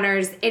 For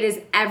runners. It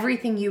is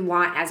everything you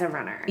want as a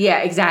runner. Yeah,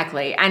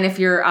 exactly. And if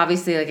you're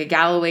obviously a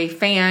Galloway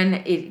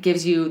fan, it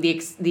gives you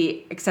the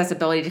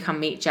accessibility to come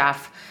meet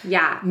Jeff.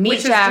 Yeah.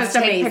 Meet Jeff,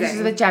 take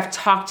pictures with Jeff,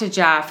 talk to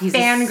Jeff. He's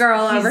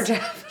fangirl over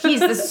Jeff.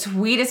 He's the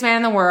sweetest man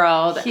in the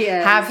world. He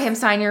is. Have him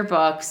sign your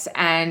books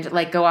and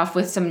go off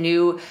with some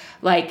new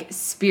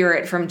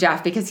spirit from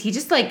Jeff because he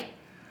just what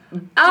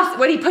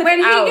he puts when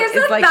out he gives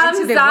is a thumbs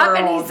into the up world.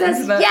 And he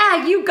says,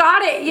 "Yeah, you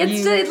got it."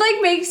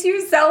 It makes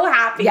you so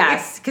happy.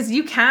 Yes, because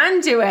you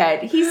can do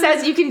it. He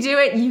says you can do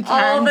it. You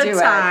can do it all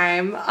the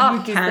time. Oh,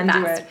 you can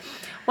do it.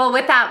 Well,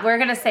 with that, we're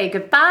gonna say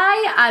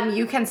goodbye.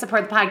 You can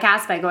support the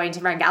podcast by going to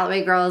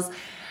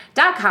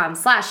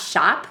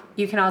rungallowaygirls.com/shop.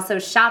 You can also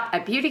shop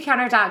at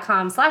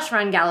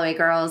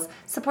beautycounter.com/rungallowaygirls.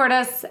 Support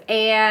us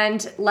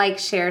and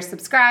share,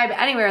 subscribe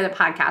anywhere that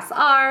podcasts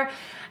are,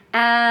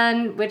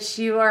 and which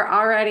you are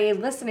already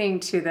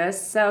listening to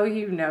this, so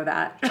you know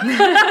that.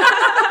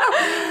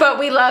 But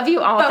we love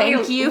you all.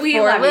 Thank you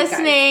for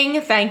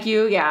listening. Thank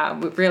you. Yeah,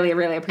 we really,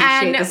 really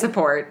appreciate the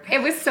support.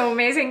 It was so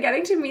amazing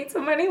getting to meet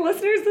so many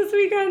listeners this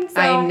weekend.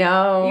 So I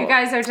know. You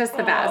guys are just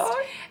the best.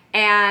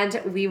 And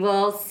we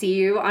will see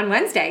you on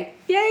Wednesday.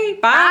 Yay.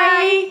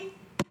 Bye.